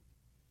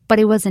 But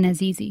it wasn't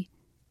as easy.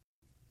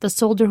 The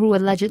soldier who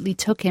allegedly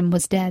took him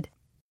was dead.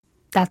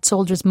 That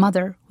soldier's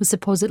mother, who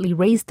supposedly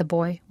raised the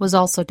boy, was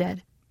also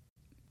dead.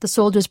 The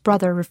soldier's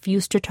brother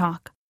refused to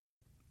talk.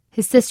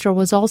 His sister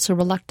was also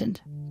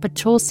reluctant, but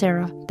told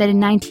Sarah that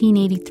in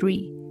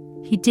 1983,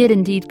 he did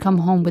indeed come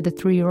home with a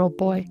 3-year-old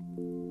boy.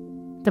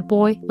 The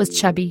boy was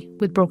chubby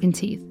with broken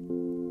teeth.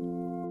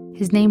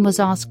 His name was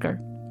Oscar.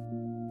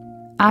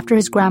 After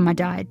his grandma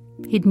died,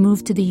 he'd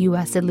moved to the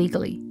U.S.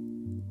 illegally.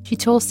 She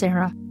told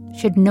Sarah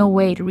she had no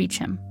way to reach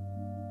him.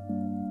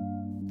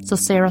 So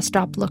Sarah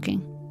stopped looking.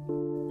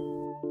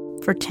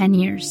 For 10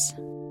 years.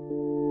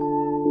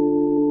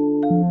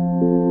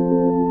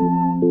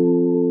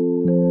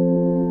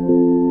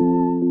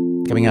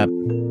 Coming up,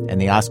 and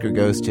the Oscar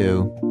goes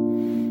to...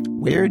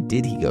 Where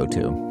did he go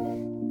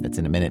to? That's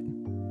in a minute.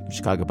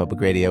 Chicago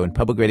Public Radio and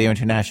Public Radio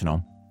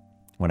International,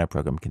 when our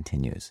program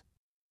continues.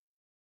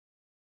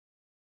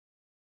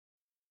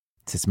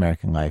 It's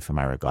American Life. I'm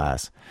Ira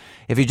Glass.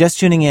 If you're just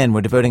tuning in,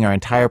 we're devoting our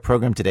entire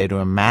program today to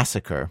a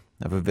massacre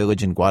of a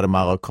village in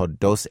Guatemala called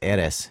Dos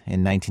Erres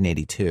in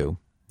 1982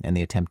 and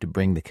the attempt to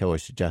bring the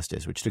killers to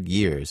justice, which took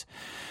years.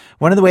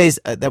 One of the ways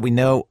that we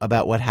know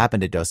about what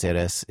happened at Dos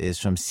Erres is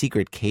from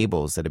secret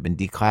cables that have been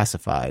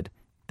declassified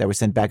that were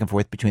sent back and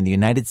forth between the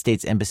United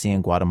States Embassy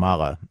in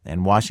Guatemala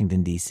and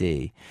Washington,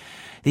 D.C.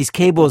 These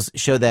cables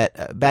show that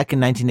back in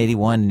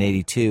 1981 and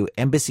 82,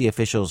 embassy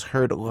officials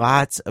heard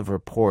lots of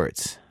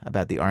reports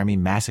about the army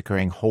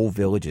massacring whole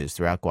villages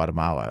throughout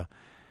Guatemala,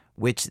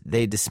 which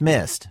they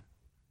dismissed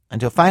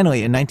until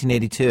finally in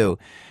 1982,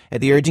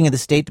 at the urging of the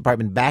State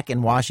Department back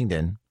in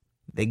Washington,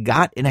 they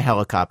got in a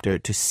helicopter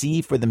to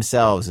see for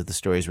themselves if the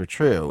stories were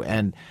true.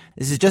 And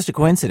this is just a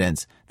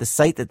coincidence. The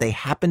site that they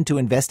happened to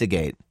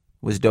investigate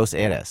was Dos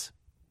Erres.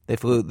 They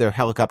flew their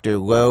helicopter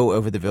low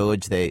over the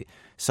village. They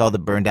saw the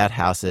burned-out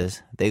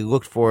houses. They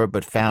looked for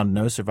but found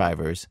no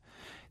survivors.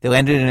 They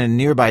landed in a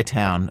nearby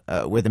town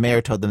where the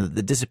mayor told them that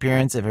the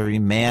disappearance of every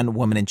man,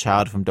 woman, and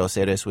child from Dos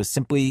Erres was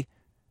simply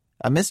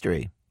a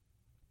mystery.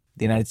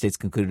 The United States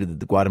concluded that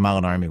the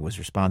Guatemalan army was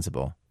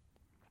responsible.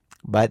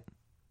 But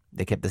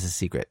they kept this a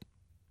secret.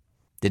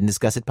 Didn't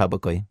discuss it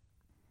publicly.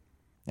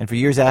 And for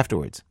years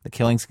afterwards, the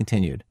killings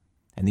continued,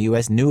 and the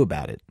U.S. knew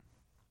about it,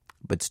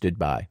 but stood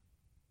by.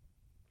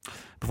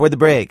 Before the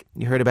break,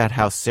 you heard about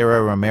how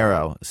Sarah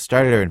Romero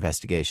started her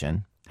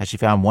investigation, how she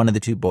found one of the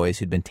 2 boys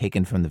who'd been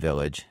taken from the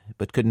village,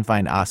 but couldn't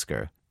find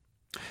Oscar.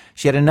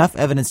 She had enough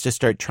evidence to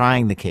start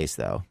trying the case,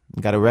 though,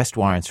 and got arrest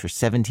warrants for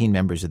 17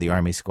 members of the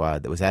army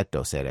squad that was at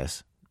Dos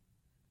Erres.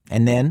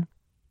 And then,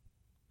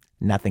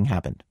 nothing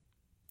happened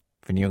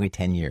for nearly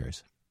 10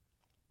 years.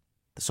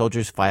 The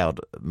soldiers filed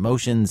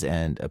motions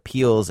and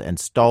appeals and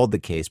stalled the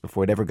case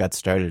before it ever got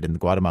started in the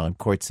Guatemalan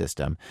court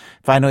system.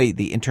 Finally,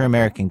 the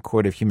Inter-American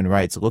Court of Human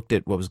Rights looked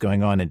at what was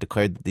going on and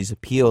declared that these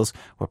appeals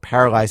were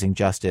paralyzing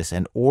justice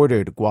and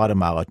ordered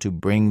Guatemala to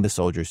bring the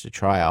soldiers to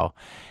trial.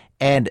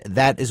 And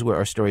that is where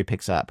our story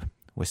picks up,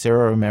 with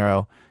Sarah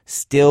Romero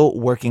still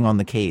working on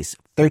the case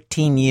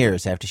 13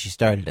 years after she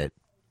started it.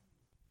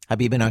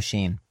 Habiba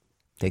Noshin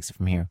takes it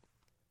from here.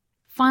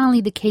 Finally,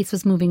 the case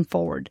was moving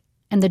forward,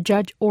 and the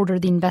judge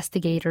ordered the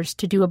investigators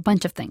to do a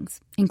bunch of things,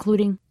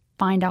 including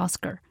find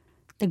Oscar,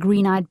 the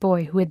green-eyed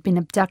boy who had been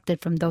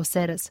abducted from Dos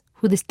Erres,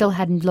 who they still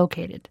hadn't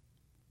located.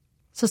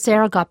 So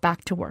Sarah got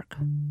back to work.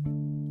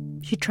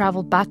 She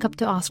traveled back up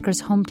to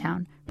Oscar's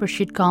hometown, where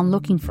she'd gone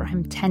looking for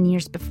him 10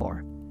 years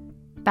before.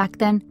 Back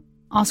then,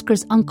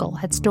 Oscar's uncle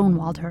had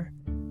stonewalled her.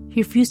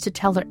 He refused to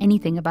tell her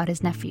anything about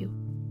his nephew.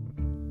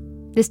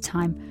 This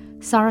time,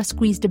 Sarah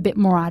squeezed a bit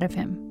more out of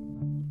him.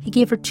 He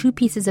gave her 2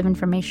 pieces of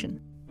information: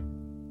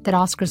 that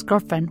Oscar's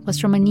girlfriend was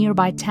from a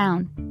nearby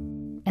town,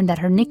 and that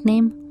her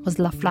nickname was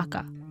La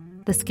Flaca,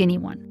 the skinny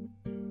one.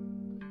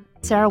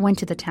 Sarah went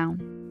to the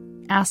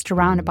town, asked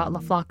around about La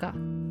Flaca,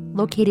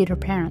 located her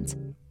parents,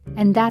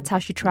 And that's how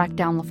she tracked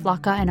down La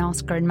Flaca and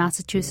Oscar in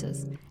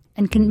Massachusetts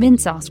and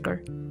convinced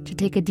Oscar to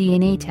take a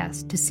DNA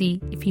test to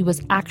see if he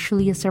was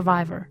actually a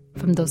survivor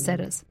from Dos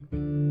Eras.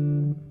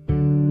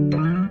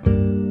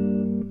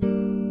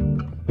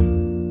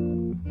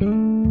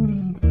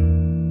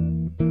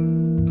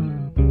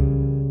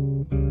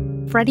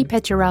 Freddie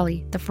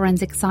Pecciarelli, the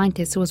forensic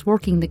scientist who was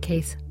working the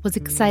case, was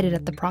excited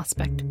at the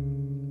prospect.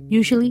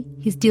 Usually,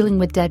 he's dealing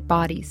with dead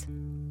bodies,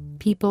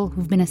 people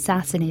who've been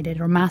assassinated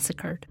or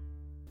massacred.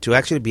 To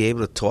actually be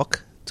able to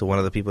talk to one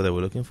of the people that we're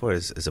looking for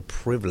is a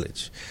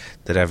privilege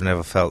that I've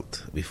never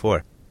felt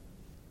before.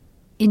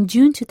 In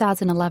June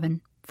 2011,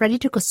 Freddie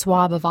took a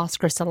swab of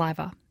Oscar's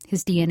saliva,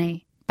 his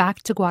DNA,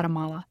 back to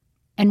Guatemala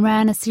and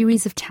ran a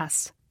series of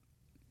tests.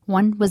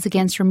 One was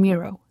against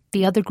Ramiro,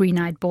 the other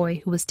green-eyed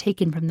boy who was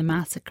taken from the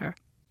massacre,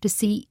 to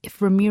see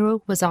if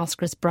Ramiro was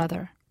Oscar's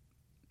brother.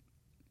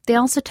 They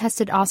also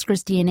tested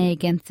Oscar's DNA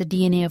against the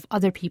DNA of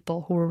other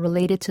people who were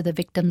related to the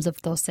victims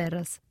of Dos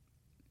Eras.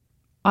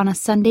 On a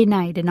Sunday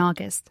night in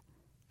August,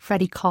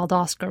 Freddie called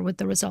Oscar with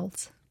the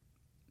results.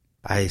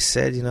 I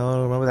said,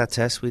 remember that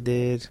test we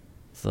did?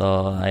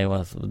 So I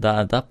was,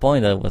 at that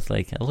point, I was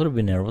like a little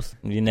bit nervous.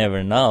 You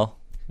never know,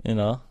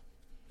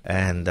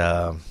 And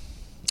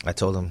I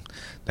told him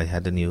I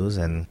had the news,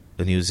 and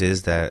the news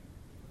is that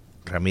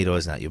Ramiro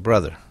is not your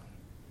brother.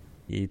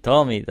 He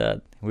told me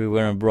that we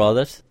weren't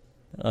brothers.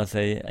 I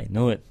say, I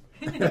knew it.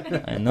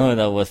 I knew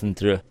that wasn't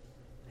true.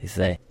 He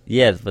say,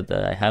 yes, but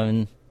I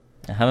haven't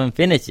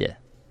finished yet.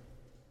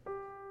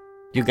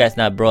 You guys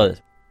not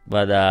brothers,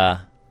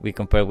 but we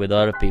compare with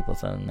other people,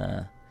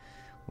 and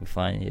we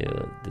find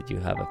that you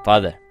have a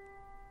father.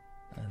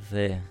 I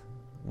say,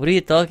 what are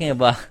you talking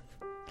about?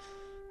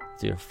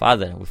 It's your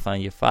father. We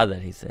find your father,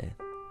 he said.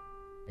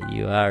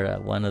 You are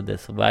one of the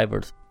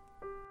survivors.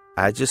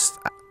 I just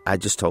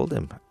told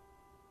him,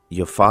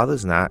 your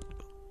father's not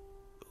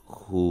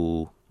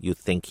who you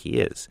think he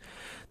is.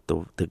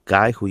 The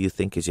guy who you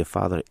think is your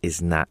father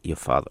is not your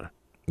father.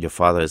 Your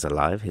father is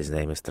alive. His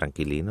name is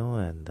Tranquilino,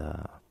 and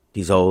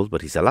he's old,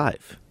 but he's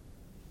alive.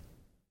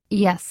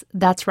 Yes,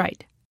 that's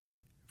right.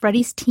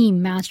 Freddie's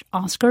team matched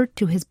Oscar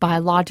to his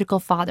biological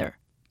father,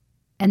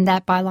 and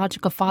that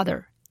biological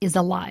father is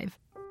alive.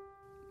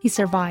 He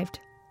survived.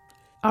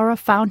 Ara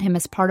found him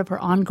as part of her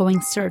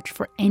ongoing search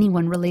for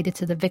anyone related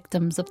to the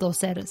victims of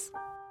Dos Eras.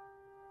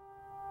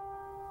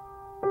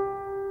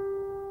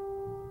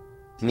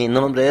 Mi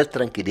nombre es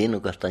Tranquilino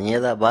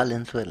Castañeda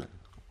Valenzuela.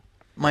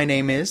 My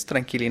name is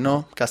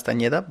Tranquilino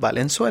Castañeda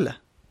Valenzuela.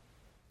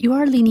 You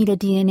hardly need a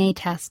DNA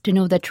test to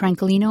know that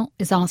Tranquilino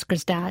is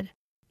Oscar's dad.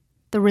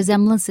 The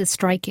resemblance is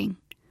striking.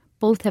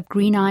 Both have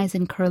green eyes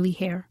and curly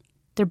hair.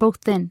 They're both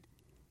thin.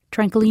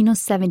 Tranquilino's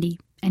 70,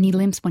 and he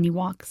limps when he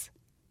walks.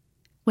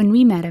 When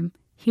we met him,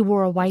 he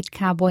wore a white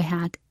cowboy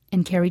hat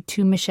and carried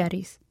 2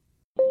 machetes.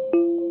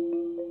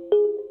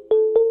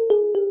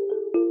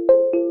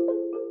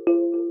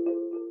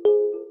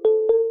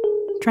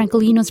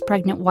 Tranquilino's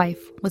pregnant wife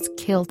was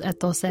killed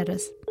at Dos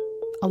Eras,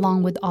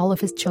 along with all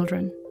of his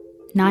children,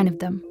 9 of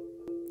them,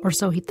 or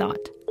so he thought.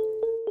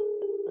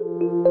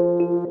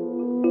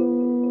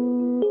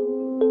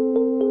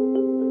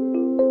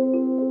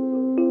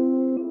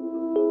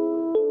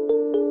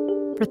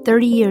 For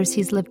 30 years,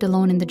 he's lived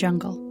alone in the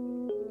jungle.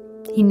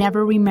 He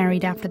never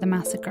remarried after the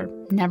massacre,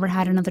 never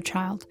had another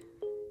child.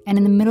 And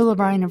in the middle of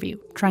our interview,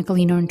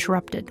 Tranquilino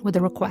interrupted with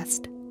a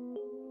request.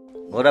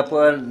 Ahora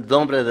puedo dar el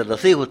nombre de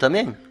los hijos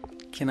también.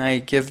 Can I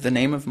give the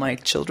name of my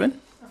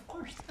children?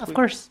 Of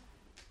course.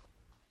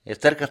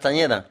 Esther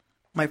Castañeda.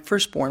 My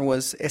firstborn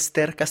was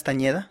Esther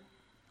Castañeda.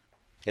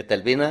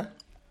 Etelvina.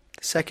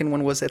 The second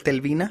one was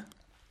Etelvina.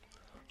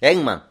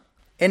 Enma.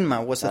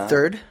 Enma was the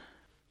third.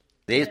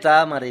 De ahí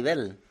estaba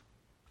Maribel.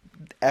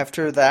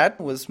 After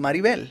that was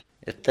Maribel.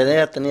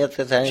 Esther tenía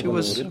 13 años. She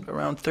was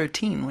around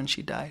 13 when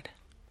she died.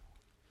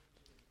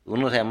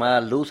 Uno se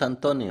llamaba Luz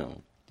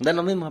Antonio. De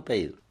los mismos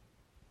apellidos.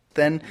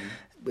 Then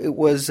it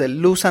was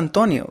Luz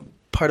Antonio,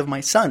 part of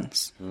my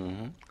sons.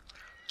 Uh-huh.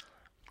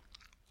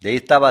 De ahí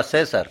estaba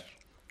César.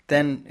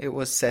 Then it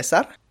was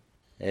César.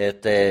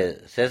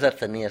 César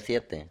tenía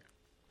 7.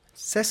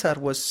 César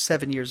was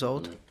 7 years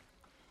old.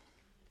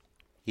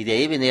 Y de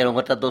ahí vinieron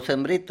otras 2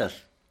 hembritas.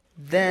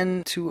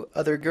 Then 2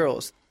 other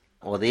girls.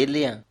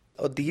 Odilia.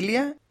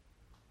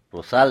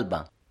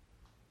 Rosalba.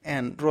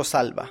 And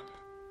Rosalba.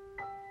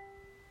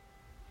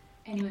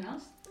 Anyone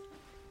else?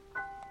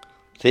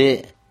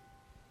 Sí.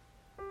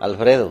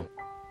 Alfredo.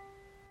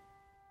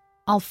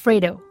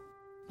 Alfredo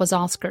was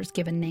Oscar's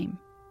given name.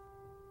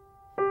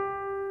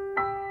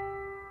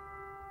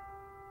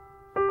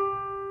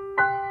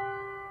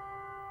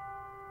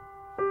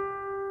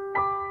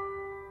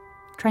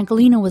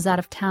 Tranquilino was out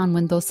of town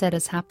when Dos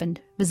Eras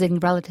happened, visiting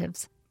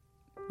relatives.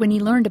 When he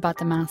learned about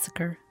the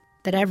massacre,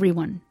 that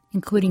everyone,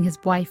 including his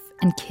wife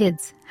and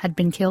kids, had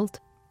been killed.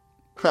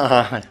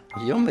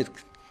 Yo me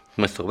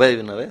subí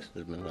de una vez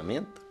el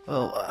pensamiento.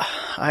 Well,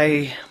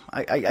 I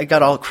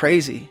got all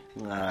crazy.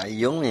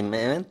 Yo mi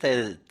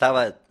mente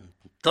estaba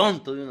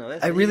tonto de una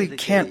vez. I really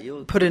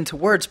can't put it into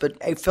words, but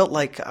I felt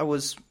like I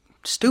was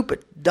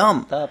stupid,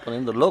 dumb. Estaba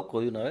poniendo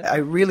loco de una vez. I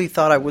really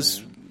thought I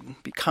was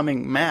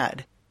becoming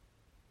mad.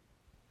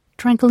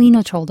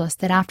 Tranquilino told us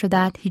that after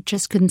that, he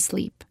just couldn't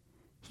sleep.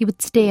 He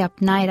would stay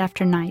up night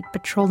after night,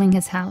 patrolling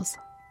his house.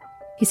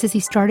 He says he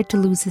started to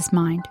lose his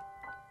mind.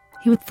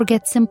 He would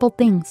forget simple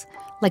things,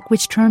 like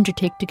which turn to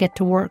take to get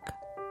to work.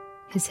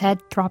 His head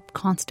throbbed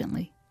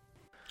constantly.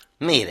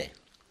 Mire,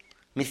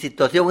 mi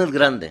situación es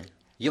grande.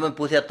 Yo me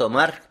puse a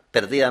tomar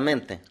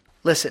perdidamente.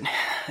 Listen,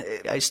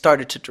 I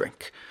started to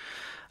drink.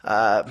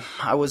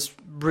 I was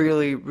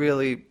really,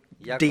 really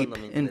deep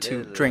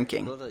into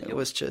drinking. It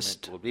was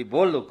just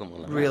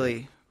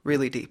really,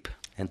 really deep.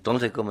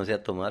 Entonces comencé a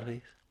tomar,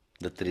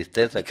 de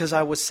tristeza. Because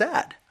I was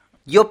sad.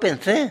 Yo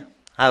pensé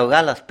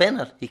ahogar las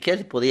penas. ¿Y qué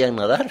si podían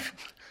nadar?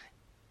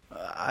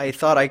 I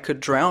thought I could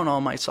drown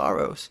all my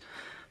sorrows.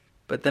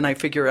 But then I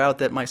figured out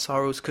that my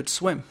sorrows could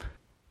swim.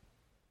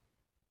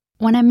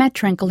 When I met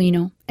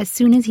Tranquilino, as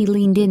soon as he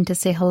leaned in to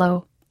say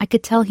hello, I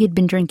could tell he'd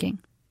been drinking.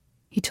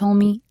 He told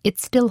me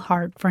it's still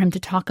hard for him to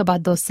talk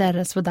about Dos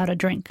Erres without a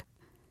drink.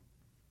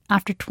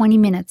 After 20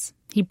 minutes,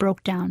 he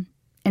broke down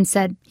and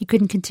said he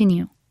couldn't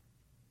continue.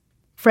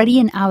 Freddie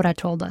and Aura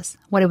told us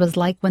what it was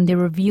like when they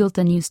revealed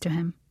the news to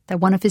him that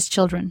one of his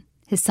children,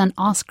 his son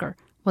Oscar,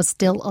 was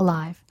still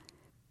alive.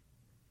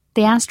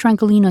 They asked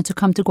Tranquilino to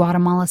come to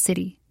Guatemala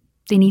City.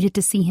 They needed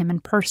to see him in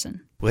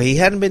person. Well, he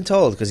hadn't been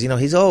told because,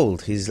 he's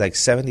old. He's like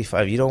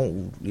 75. You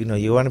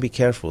want to be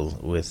careful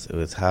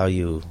with how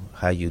you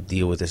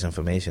deal with this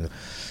information.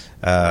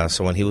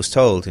 So when he was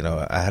told,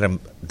 I had a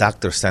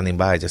doctor standing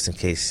by just in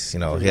case, he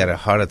had a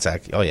heart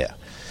attack. Oh, yeah.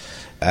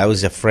 I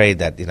was afraid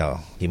that,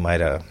 he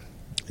might,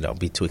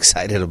 be too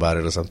excited about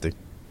it or something.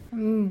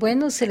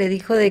 Bueno, se le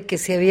dijo de que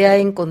se había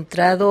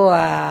encontrado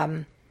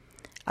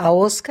a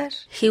Oscar.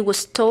 He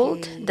was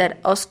told that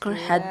Oscar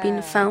had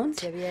been found,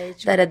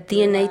 that a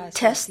DNA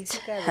test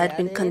had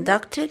been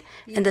conducted,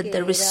 and that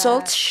the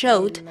results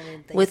showed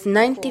with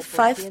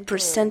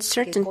 95%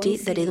 certainty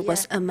that it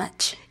was a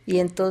match.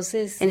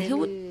 And he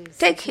would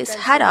take his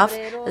hat off,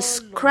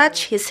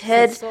 scratch his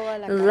head,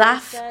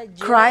 laugh,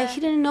 cry.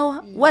 He didn't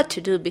know what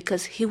to do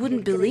because he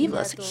wouldn't believe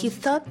us. He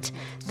thought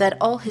that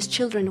all his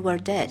children were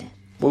dead.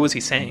 What was he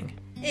saying?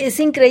 Es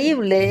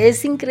increíble,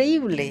 es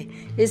increíble,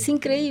 es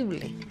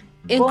increíble.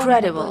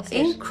 Incredible,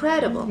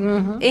 incredible,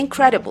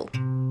 incredible.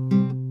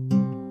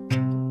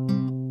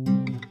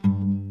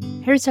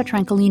 Here's how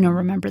Tranquilino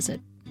remembers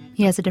it.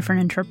 He has a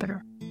different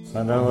interpreter.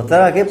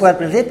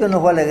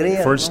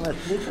 First,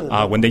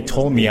 when they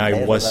told me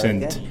I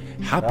wasn't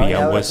happy,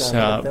 I was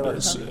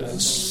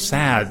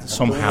sad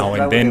somehow,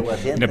 and then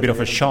in a bit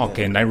of a shock.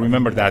 And I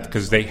remember that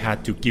because they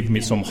had to give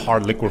me some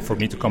hard liquor for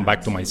me to come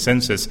back to my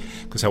senses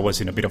because I was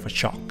in a bit of a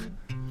shock.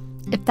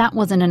 If that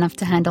wasn't enough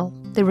to handle,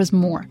 there was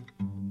more.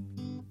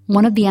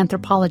 One of the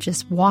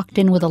anthropologists walked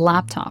in with a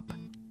laptop.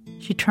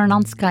 She turned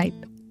on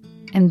Skype,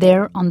 and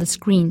there on the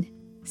screen,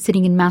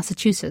 sitting in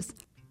Massachusetts,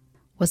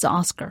 was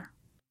Oscar.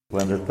 We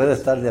were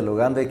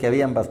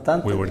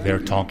there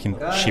talking.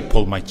 She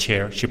pulled my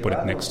chair. She put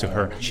it next to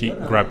her. She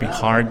grabbed me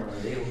hard,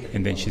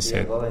 and then she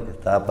said,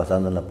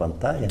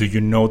 "Do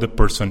you know the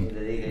person,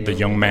 the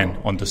young man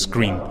on the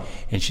screen?"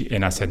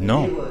 And I said,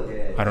 "No,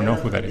 I don't know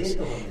who that is."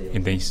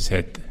 And then she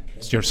said,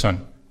 "It's your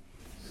son."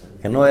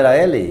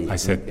 I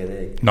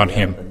said, "Not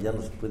him."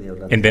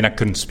 And then I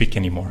couldn't speak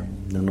anymore.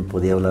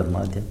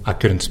 I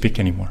couldn't speak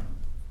anymore.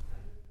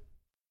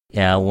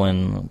 Yeah,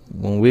 when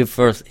we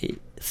first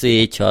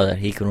see each other,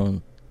 he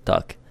couldn't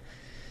talk.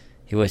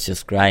 He was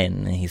just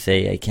crying, and he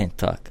said, "I can't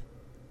talk."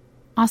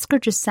 Oscar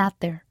just sat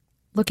there,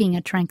 looking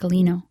at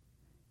Tranquilino.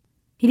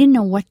 He didn't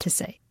know what to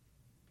say.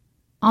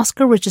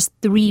 Oscar was just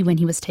 3 when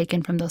he was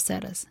taken from Dos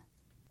Erres.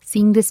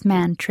 Seeing this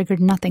man triggered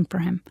nothing for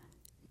him.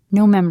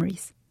 No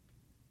memories.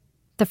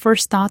 The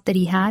first thought that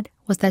he had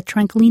was that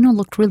Tranquilino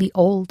looked really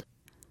old.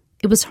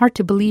 It was hard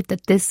to believe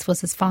that this was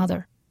his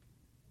father.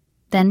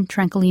 Then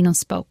Tranquilino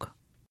spoke.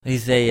 He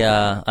said,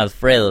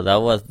 Alfredo.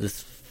 That was the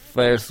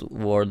first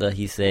word that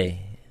he said.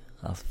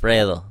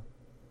 Alfredo.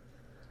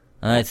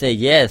 And I said,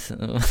 yes.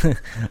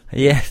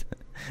 Yes.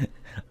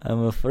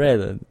 I'm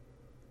Alfredo.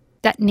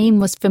 That name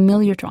was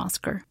familiar to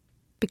Oscar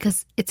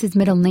because it's his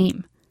middle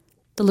name.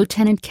 The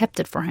lieutenant kept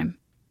it for him.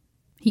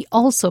 He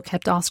also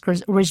kept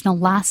Oscar's original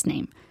last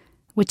name,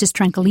 which is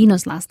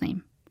Tranquilino's last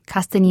name,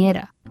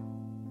 Castañeda.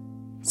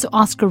 So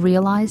Oscar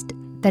realized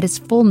that his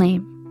full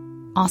name,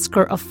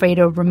 Oscar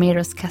Alfredo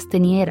Ramirez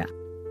Castañeda,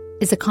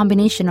 is a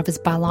combination of his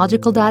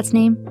biological dad's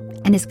name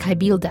and his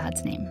Caibil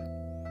dad's name.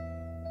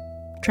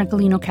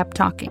 Tranquilino kept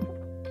talking.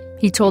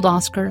 He told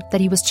Oscar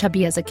that he was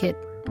chubby as a kid,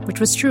 which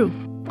was true.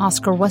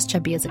 Oscar was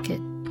chubby as a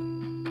kid.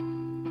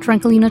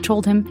 Tranquilino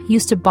told him he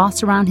used to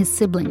boss around his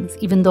siblings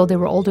even though they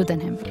were older than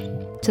him.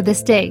 To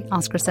this day,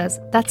 Oscar says,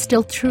 that's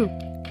still true.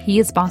 He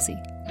is bossy.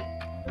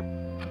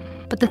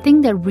 But the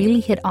thing that really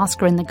hit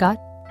Oscar in the gut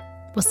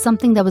was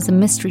something that was a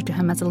mystery to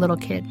him as a little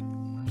kid.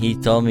 He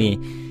told me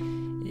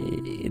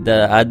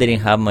that I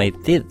didn't have my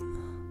teeth.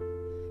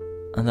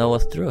 And that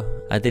was true.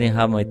 I didn't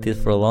have my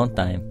teeth for a long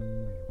time.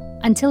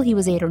 Until he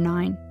was 8 or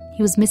 9,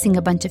 he was missing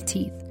a bunch of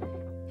teeth.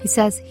 He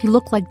says he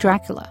looked like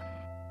Dracula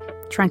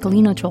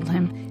Tranquilino told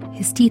him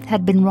his teeth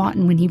had been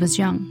rotten when he was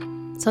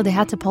young, so they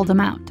had to pull them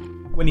out.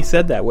 When he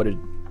said that, what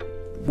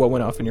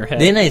went off in your head?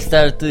 Then I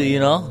started to,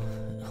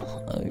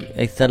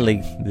 I started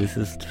like, this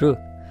is true.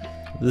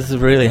 This is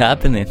really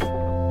happening.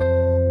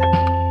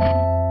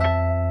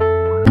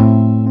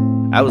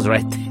 I was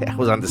right there. I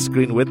was on the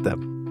screen with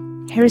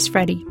them. Here's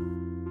Freddie.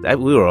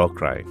 We were all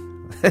crying.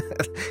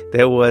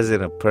 There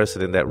wasn't a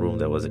person in that room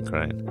that wasn't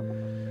crying.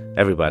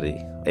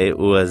 Everybody. It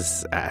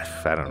was, I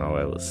don't know,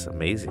 it was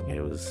amazing.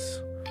 It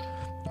was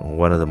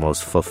one of the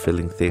most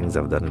fulfilling things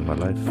I've done in my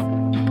life.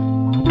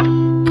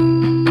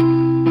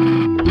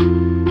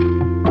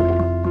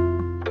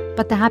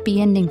 But the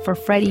happy ending for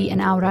Freddie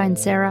and Aura and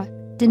Sarah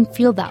didn't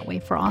feel that way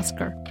for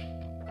Oscar.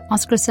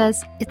 Oscar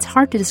says it's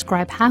hard to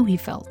describe how he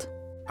felt.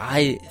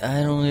 I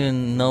don't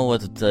even know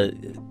what to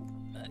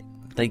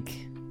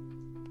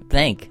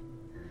thank.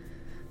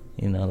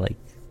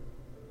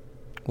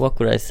 What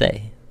could I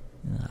say?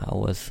 I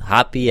was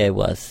happy. I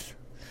was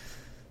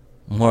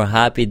more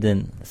happy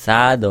than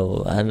sad,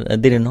 or I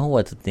didn't know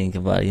what to think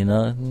about,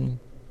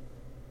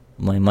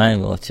 My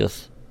mind was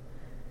just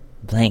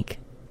blank.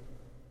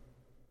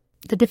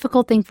 The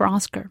difficult thing for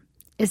Oscar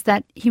is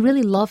that he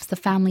really loves the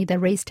family that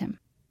raised him.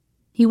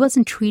 He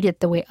wasn't treated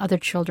the way other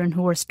children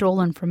who were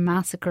stolen from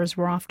massacres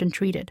were often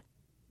treated.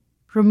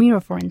 Ramiro,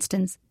 for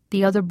instance,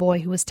 the other boy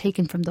who was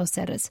taken from Dos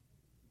Erres,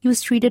 he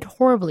was treated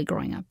horribly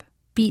growing up,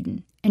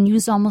 beaten, and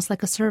used almost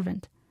like a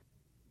servant.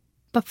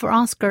 But for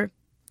Oscar,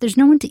 there's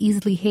no one to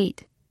easily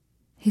hate.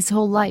 His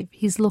whole life,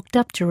 he's looked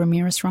up to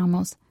Ramirez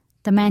Ramos,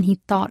 the man he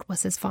thought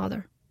was his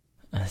father.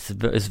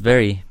 It's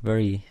very,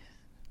 very,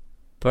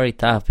 very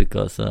tough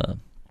because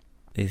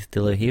he's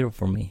still a hero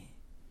for me.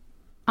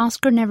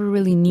 Oscar never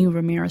really knew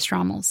Ramirez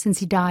Ramos since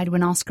he died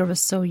when Oscar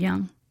was so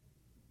young.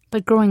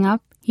 But growing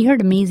up, he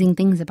heard amazing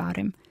things about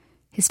him.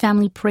 His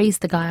family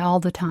praised the guy all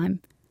the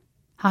time.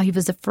 How he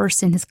was the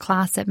first in his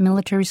class at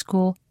military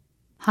school,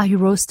 how he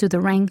rose through the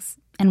ranks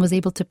and was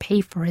able to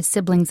pay for his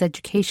siblings'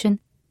 education.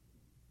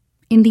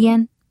 In the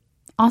end,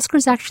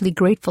 Oscar's actually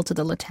grateful to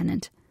the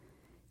lieutenant.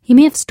 He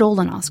may have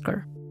stolen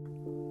Oscar,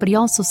 but he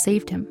also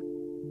saved him.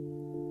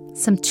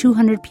 Some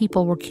 200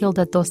 people were killed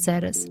at Dos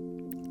Erres.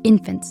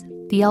 Infants,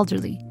 the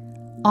elderly,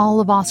 all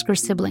of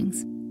Oscar's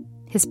siblings,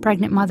 his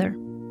pregnant mother.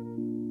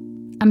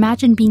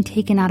 Imagine being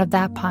taken out of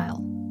that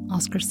pile,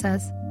 Oscar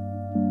says.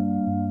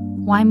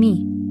 Why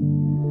me?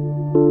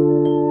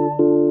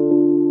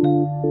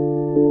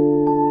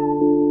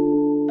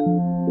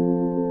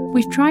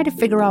 We've tried to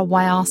figure out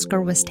why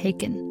Oscar was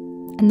taken,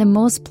 and the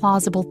most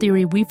plausible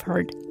theory we've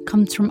heard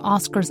comes from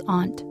Oscar's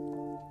aunt.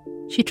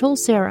 She told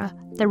Sarah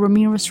that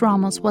Ramirez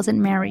Ramos wasn't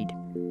married,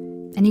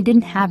 and he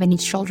didn't have any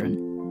children,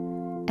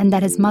 and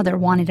that his mother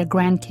wanted a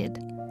grandkid.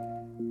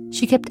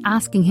 She kept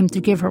asking him to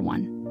give her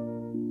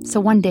one. So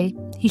one day,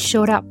 he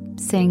showed up,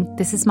 saying,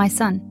 "This is my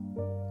son.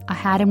 I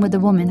had him with a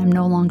woman I'm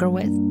no longer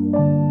with."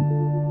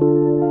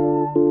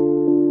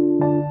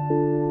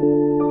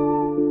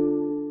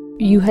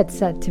 You had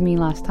said to me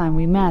last time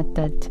we met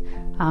that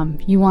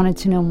you wanted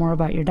to know more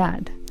about your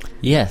dad.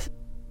 Yes.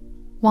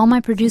 While my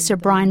producer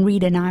Brian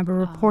Reed and I were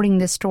reporting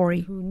this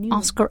story,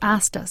 Oscar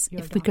asked us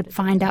if we could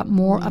find out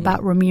more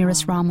about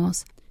Ramirez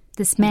Ramos,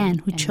 this man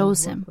who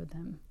chose him.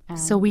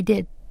 So we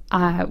did.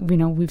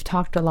 We've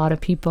talked to a lot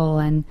of people,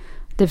 and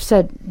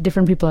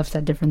different people have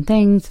said different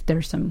things.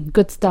 There's some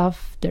good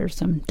stuff, there's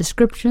some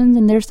descriptions,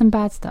 and there's some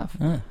bad stuff.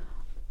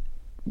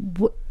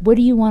 What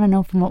do you want to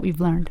know from what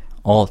we've learned?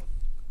 All.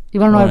 You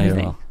want to know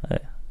everything?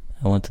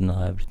 I want to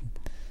know everything.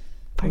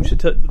 You should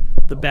tell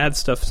the bad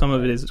stuff. Some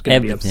of it is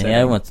going to be upsetting.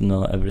 I want to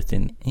know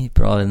everything. He's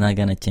probably not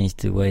going to change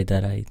the way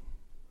that I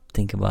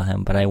think about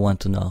him, but I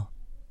want to know.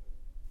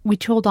 We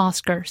told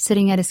Oscar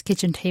sitting at his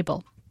kitchen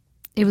table.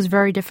 It was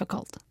very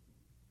difficult.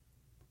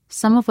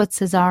 Some of what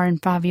Cesar and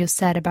Fabio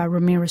said about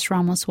Ramirez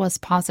Ramos was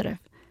positive.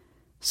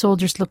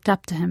 Soldiers looked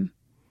up to him.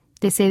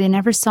 They say they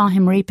never saw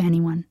him rape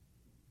anyone.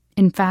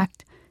 In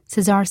fact,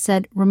 Cesar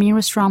said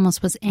Ramirez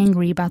Ramos was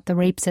angry about the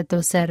rapes at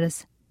Dos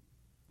Erres.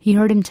 He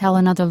heard him tell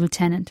another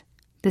lieutenant,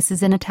 "This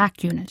is an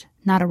attack unit,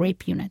 not a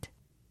rape unit."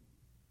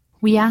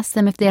 We asked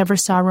them if they ever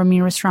saw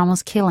Ramirez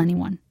Ramos kill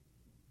anyone.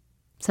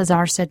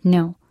 Cesar said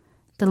no.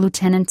 The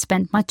lieutenant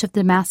spent much of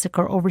the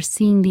massacre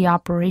overseeing the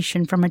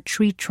operation from a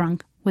tree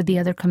trunk with the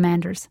other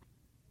commanders.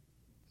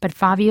 But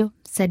Fabio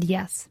said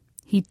yes,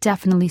 he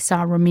definitely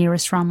saw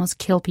Ramirez Ramos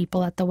kill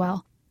people at the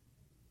well.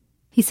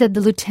 He said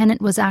the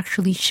lieutenant was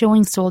actually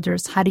showing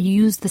soldiers how to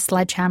use the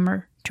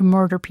sledgehammer to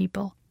murder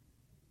people.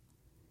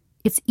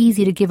 "It's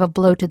easy to give a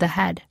blow to the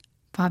head,"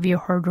 Fabio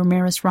heard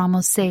Ramirez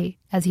Ramos say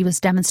as he was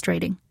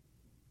demonstrating.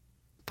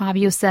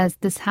 Fabio says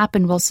this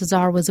happened while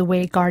Cesar was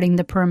away guarding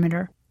the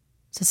perimeter,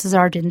 so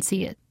Cesar didn't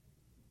see it.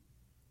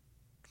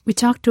 We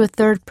talked to a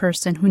third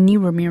person who knew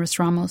Ramirez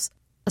Ramos,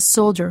 a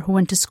soldier who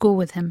went to school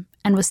with him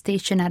and was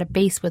stationed at a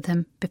base with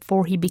him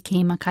before he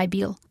became a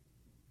Caibil.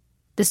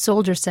 The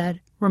soldier said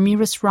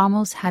Ramirez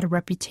Ramos had a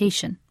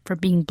reputation for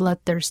being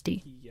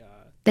bloodthirsty,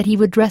 that he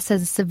would dress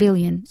as a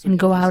civilian and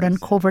go out on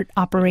covert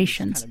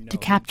operations to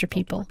capture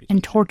people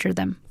and torture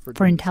them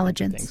for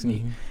intelligence.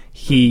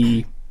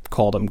 He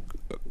called him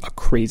a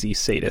crazy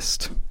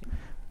sadist,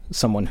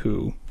 someone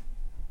who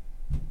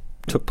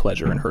took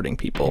pleasure in hurting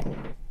people.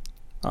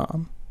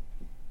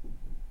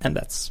 And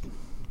that's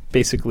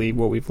basically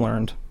what we've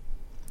learned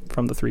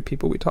from the 3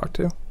 people we talked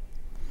to.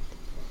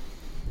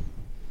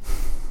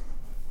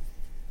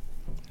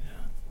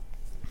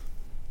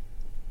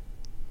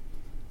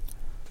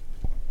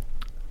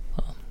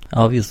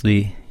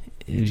 Obviously,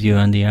 if you're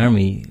in the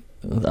army,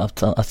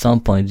 at some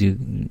point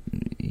you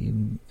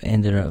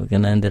ended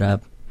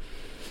up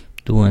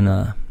doing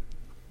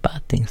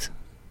bad things,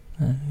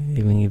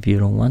 even if you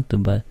don't want to.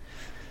 But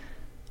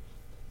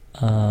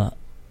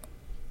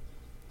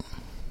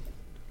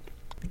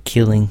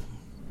killing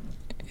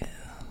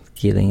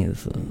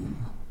is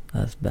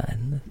that's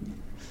bad.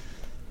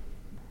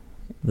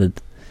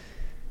 But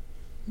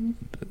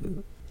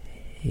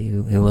he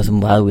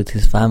wasn't bad with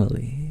his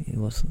family. It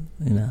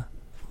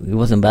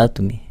wasn't bad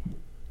to me.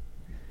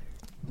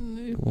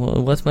 It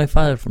was my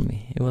father for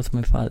me. It was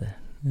my father,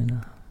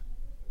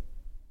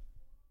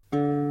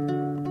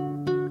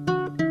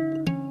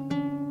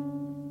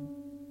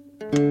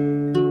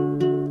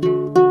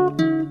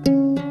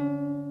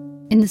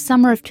 In the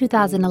summer of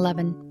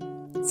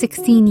 2011,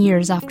 16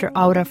 years after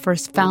Aura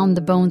first found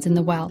the bones in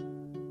the well,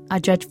 a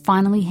judge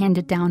finally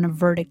handed down a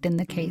verdict in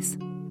the case.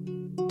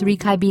 3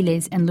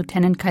 Caibiles and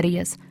Lieutenant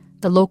Carillas,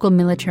 the local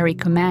military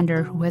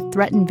commander who had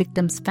threatened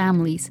victims'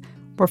 families,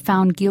 were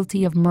found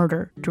guilty of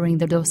murder during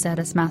the Dos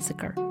Erres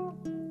massacre.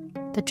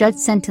 The judge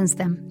sentenced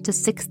them to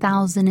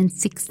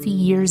 6,060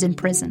 years in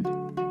prison,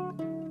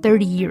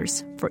 30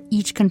 years for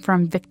each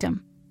confirmed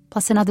victim,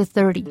 plus another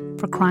 30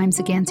 for crimes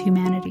against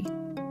humanity.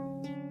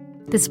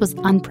 This was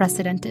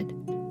unprecedented.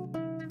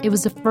 It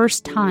was the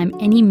first time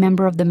any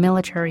member of the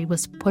military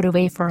was put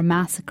away for a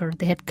massacre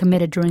they had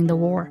committed during the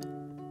war.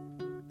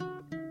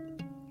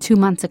 2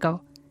 months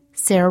ago,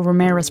 Sarah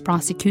Romero's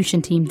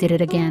prosecution team did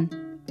it again.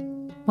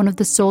 One of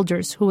the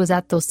soldiers who was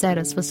at Dos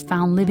Erres was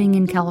found living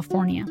in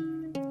California.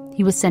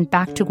 He was sent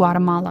back to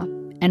Guatemala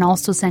and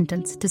also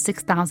sentenced to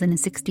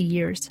 6,060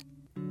 years.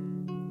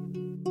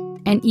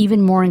 And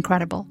even more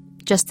incredible,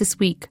 just this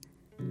week,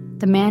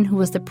 the man who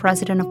was the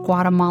president of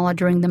Guatemala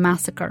during the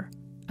massacre,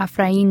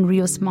 Efraín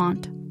Ríos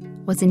Montt,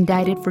 was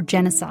indicted for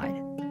genocide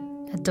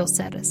at Dos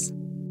Erres.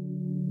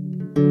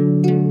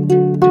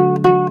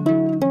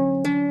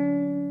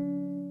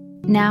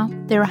 Now,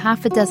 there are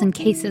half a dozen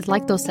cases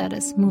like Dos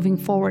Erres moving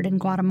forward in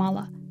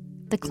Guatemala.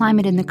 The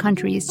climate in the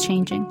country is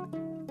changing,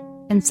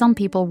 and some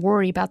people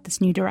worry about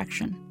this new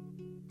direction.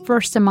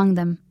 First among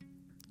them,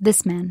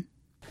 this man.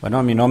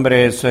 Bueno, mi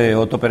nombre es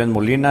Otto Pérez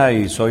Molina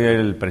y soy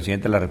el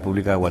presidente de la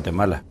República de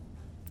Guatemala.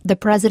 The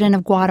president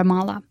of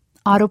Guatemala,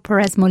 Otto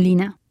Pérez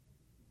Molina.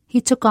 He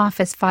took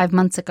office 5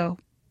 months ago.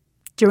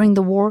 During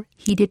the war,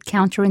 he did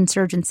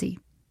counterinsurgency.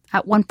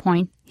 At one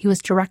point, he was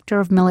director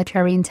of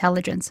military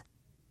intelligence.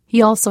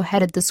 He also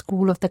headed the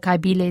school of the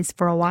Caibiles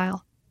for a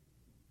while.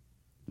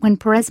 When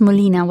Pérez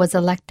Molina was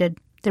elected,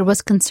 there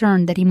was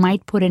concern that he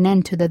might put an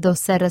end to the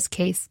Dos Erres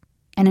case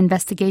and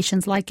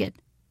investigations like it.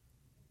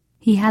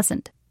 He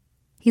hasn't.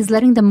 He's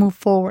letting them move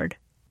forward.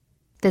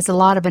 There's a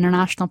lot of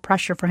international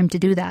pressure for him to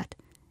do that.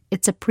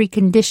 It's a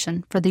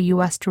precondition for the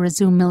U.S. to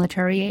resume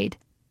military aid.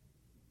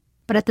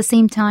 But at the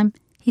same time,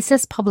 he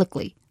says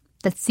publicly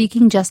that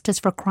seeking justice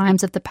for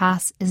crimes of the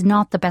past is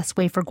not the best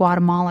way for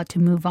Guatemala to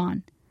move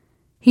on.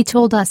 He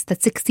told us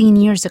that 16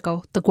 years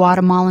ago, the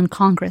Guatemalan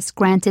Congress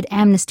granted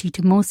amnesty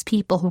to most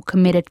people who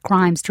committed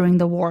crimes during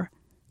the war,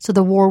 so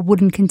the war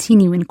wouldn't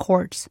continue in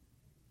courts.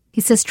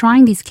 He says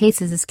trying these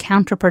cases is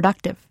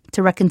counterproductive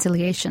to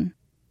reconciliation.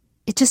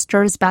 It just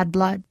stirs bad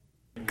blood.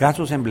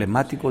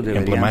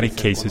 Emblematic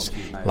cases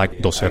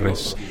like Dos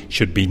Erres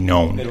should be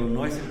known,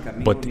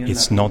 but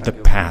it's not the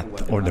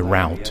path or the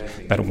route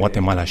that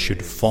Guatemala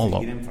should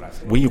follow.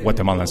 We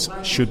Guatemalans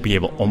should be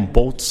able, on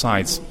both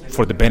sides,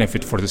 for the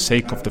benefit, for the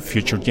sake of the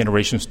future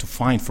generations, to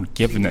find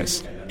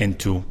forgiveness and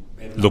to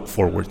look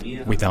forward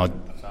without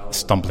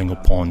stumbling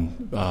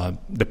upon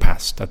the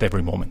past at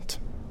every moment.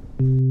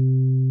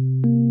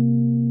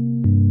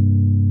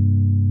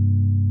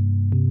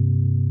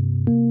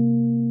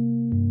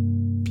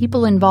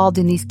 People involved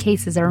in these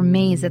cases are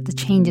amazed at the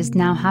changes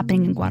now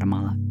happening in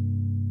Guatemala.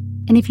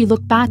 And if you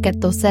look back at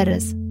Dos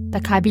Erres,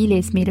 the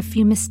Caibiles made a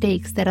few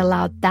mistakes that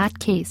allowed that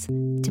case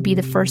to be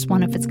the first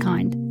one of its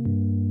kind.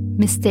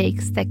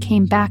 Mistakes that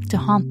came back to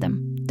haunt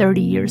them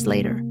 30 years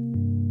later.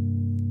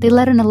 They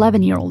let an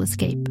 11-year-old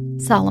escape,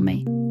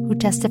 Salome, who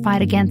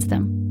testified against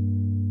them.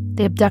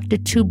 They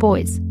abducted 2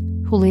 boys,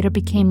 who later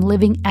became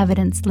living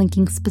evidence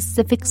linking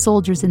specific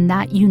soldiers in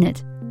that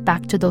unit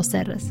back to Dos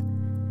Erres.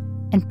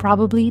 And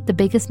probably the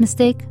biggest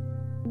mistake?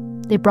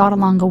 They brought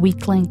along a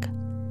weak link.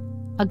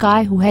 A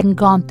guy who hadn't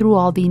gone through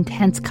all the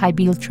intense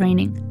Caibil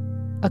training.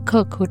 A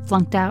cook who had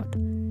flunked out.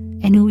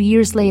 And who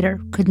years later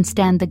couldn't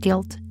stand the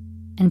guilt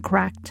and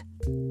cracked.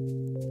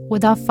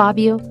 Without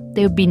Fabio,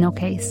 there would be no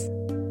case.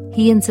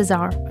 He and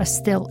Cesar are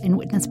still in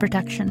witness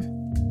protection.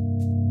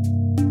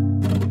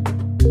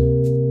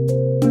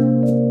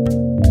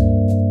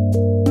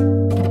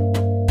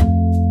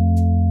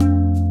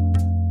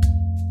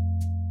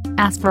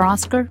 As for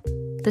Oscar,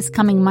 this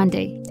coming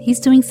Monday, he's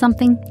doing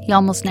something he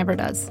almost never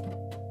does.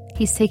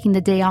 He's taking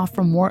the day off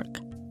from work.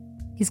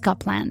 He's got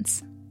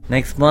plans.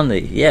 Next Monday,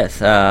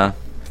 yes.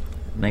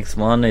 Next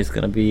Monday is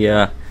going to be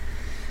a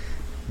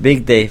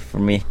big day for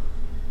me.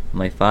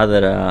 My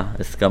father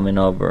is coming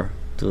over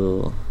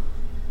to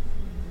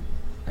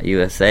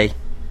USA.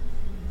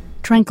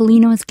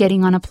 Tranquilino is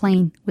getting on a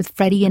plane with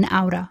Freddie and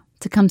Aura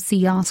to come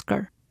see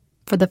Oscar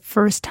for the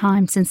first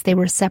time since they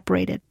were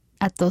separated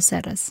at Dos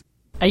Erres.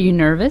 Are you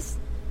nervous?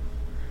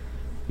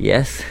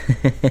 Yes.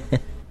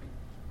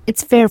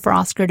 It's fair for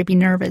Oscar to be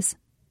nervous.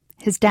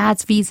 His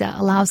dad's visa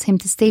allows him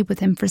to stay with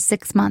him for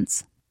 6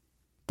 months.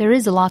 There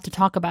is a lot to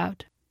talk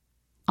about.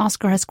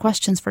 Oscar has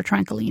questions for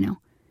Tranquilino.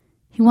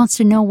 He wants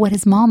to know what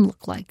his mom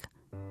looked like.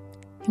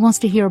 He wants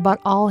to hear about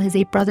all his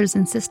 8 brothers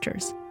and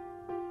sisters.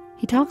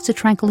 He talks to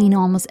Tranquilino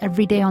almost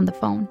every day on the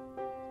phone,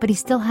 but he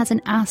still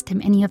hasn't asked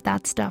him any of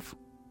that stuff.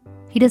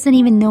 He doesn't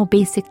even know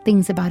basic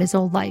things about his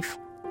old life,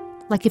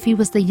 like if he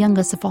was the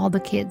youngest of all the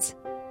kids.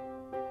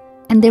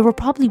 And there will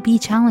probably be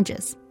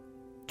challenges.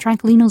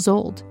 Tranquilino's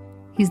old.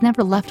 He's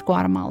never left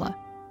Guatemala.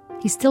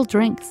 He still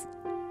drinks.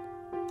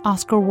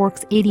 Oscar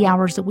works 80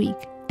 hours a week,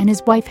 and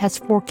his wife has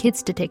 4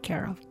 kids to take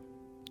care of.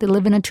 They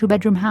live in a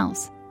 2-bedroom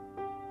house.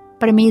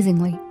 But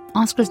amazingly,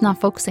 Oscar's not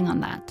focusing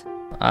on that.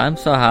 I'm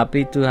so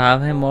happy to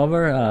have him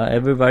over.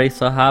 Everybody's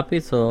so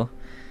happy, so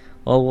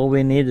all what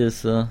we need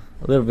is a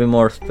little bit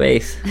more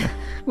space.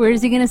 Where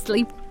is he going to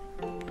sleep?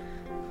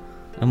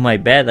 On my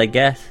bed, I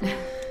guess.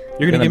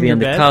 You're going to be on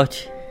the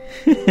couch.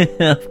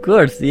 Of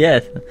course,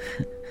 yes.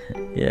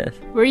 Yes.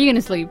 Where are you going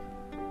to sleep?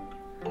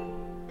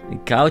 The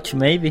couch,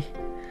 maybe.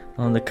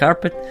 On the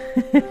carpet.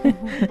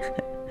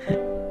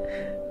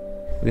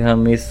 We have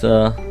missed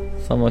so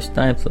much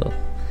time, so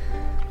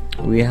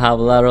we have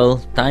a lot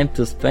of time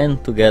to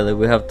spend together.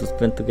 We have to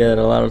spend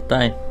together a lot of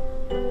time.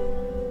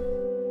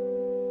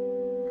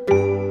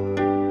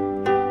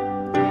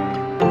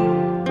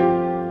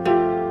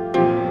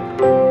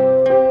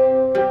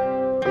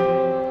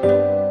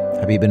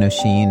 Habiba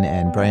Noshin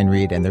and Brian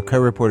Reed and their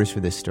co-reporters for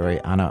this story,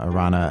 Ana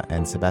Arana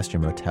and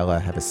Sebastian Rotella,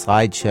 have a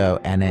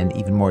slideshow and an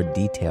even more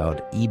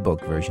detailed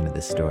ebook version of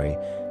this story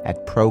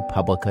at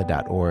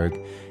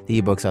propublica.org. The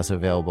ebook's also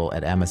available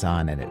at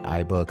Amazon and at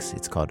iBooks.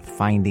 It's called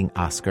Finding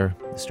Oscar.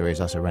 The story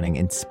is also running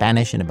in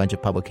Spanish in a bunch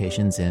of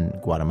publications in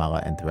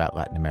Guatemala and throughout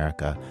Latin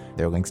America.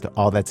 There are links to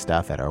all that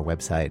stuff at our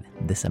website,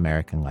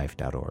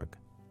 thisamericanlife.org.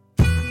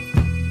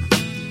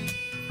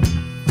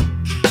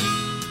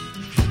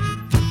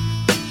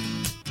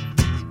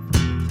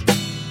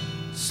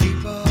 Si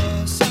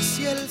vas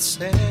hacia el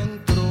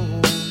centro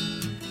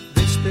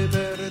de este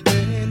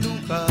verde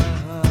lugar,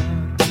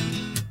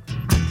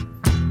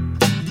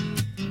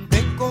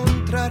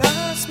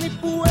 encontrarás mi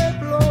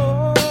pueblo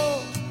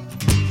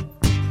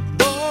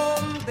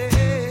donde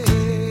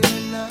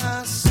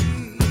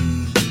nací.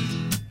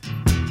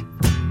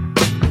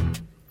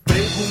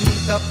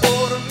 Pregunta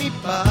por mi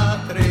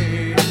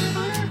padre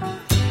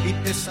y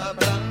te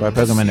sabrán. Our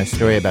program and our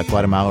story about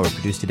Guatemala were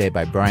produced today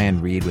by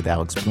Brian Reed with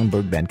Alex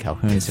Bloomberg, Ben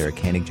Calhoun, Sarah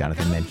Koenig,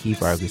 Jonathan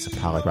Menheep, Argus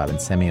Apollo, Robin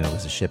Semyon,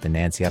 Alyssa Shipp, and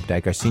Nancy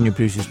Updike. Our senior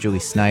producers, Julie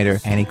Snyder,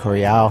 Annie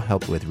Corial,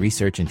 helped with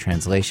research and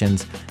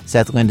translations.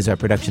 Seth Lind is our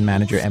production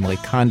manager. Emily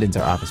Condon's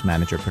our office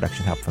manager.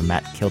 Production help from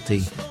Matt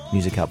Kilty.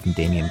 Music help from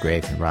Damian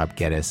Graves and Rob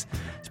Geddes.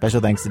 Special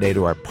thanks today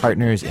to our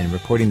partners in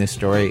reporting this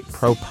story,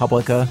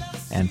 ProPublica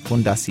and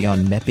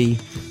Fundación MEPI,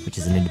 which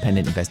is an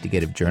independent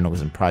investigative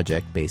journalism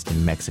project based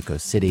in Mexico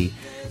City.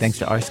 Thanks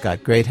to R.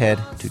 Scott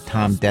Greathead, to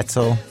Tom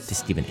Detzel, to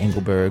Stephen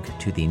Engelberg,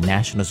 to the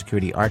National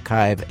Security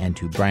Archive, and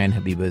to Brian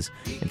Habiba's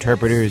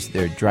interpreters,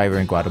 their driver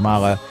in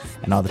Guatemala,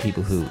 and all the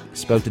people who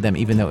spoke to them,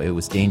 even though it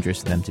was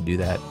dangerous for them to do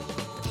that.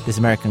 This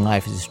American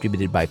Life is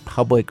distributed by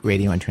Public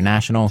Radio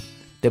International.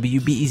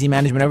 WBEZ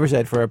management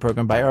oversight for our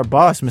program by our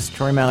boss, Mr.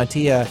 Troy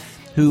Malatia,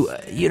 who,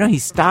 he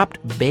stopped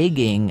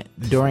begging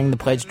during the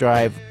pledge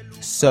drive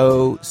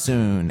so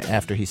soon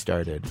after he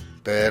started.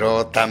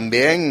 Pero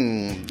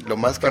también lo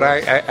más. But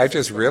I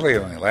just really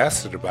only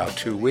lasted about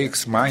 2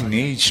 weeks. My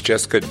knees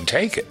just couldn't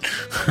take it.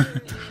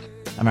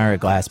 I'm Ira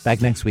Glass, back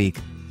next week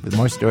with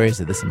more stories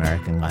of This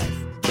American Life.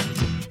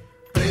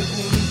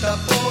 Pregunta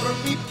por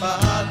mi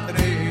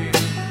padre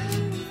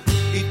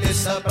y te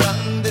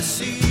sabrán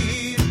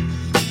decir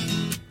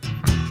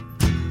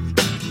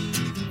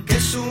que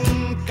es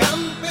un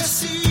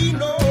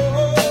campesino.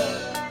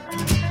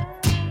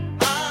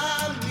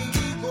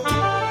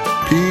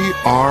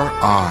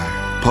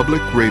 PRI,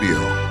 Public Radio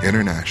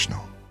International.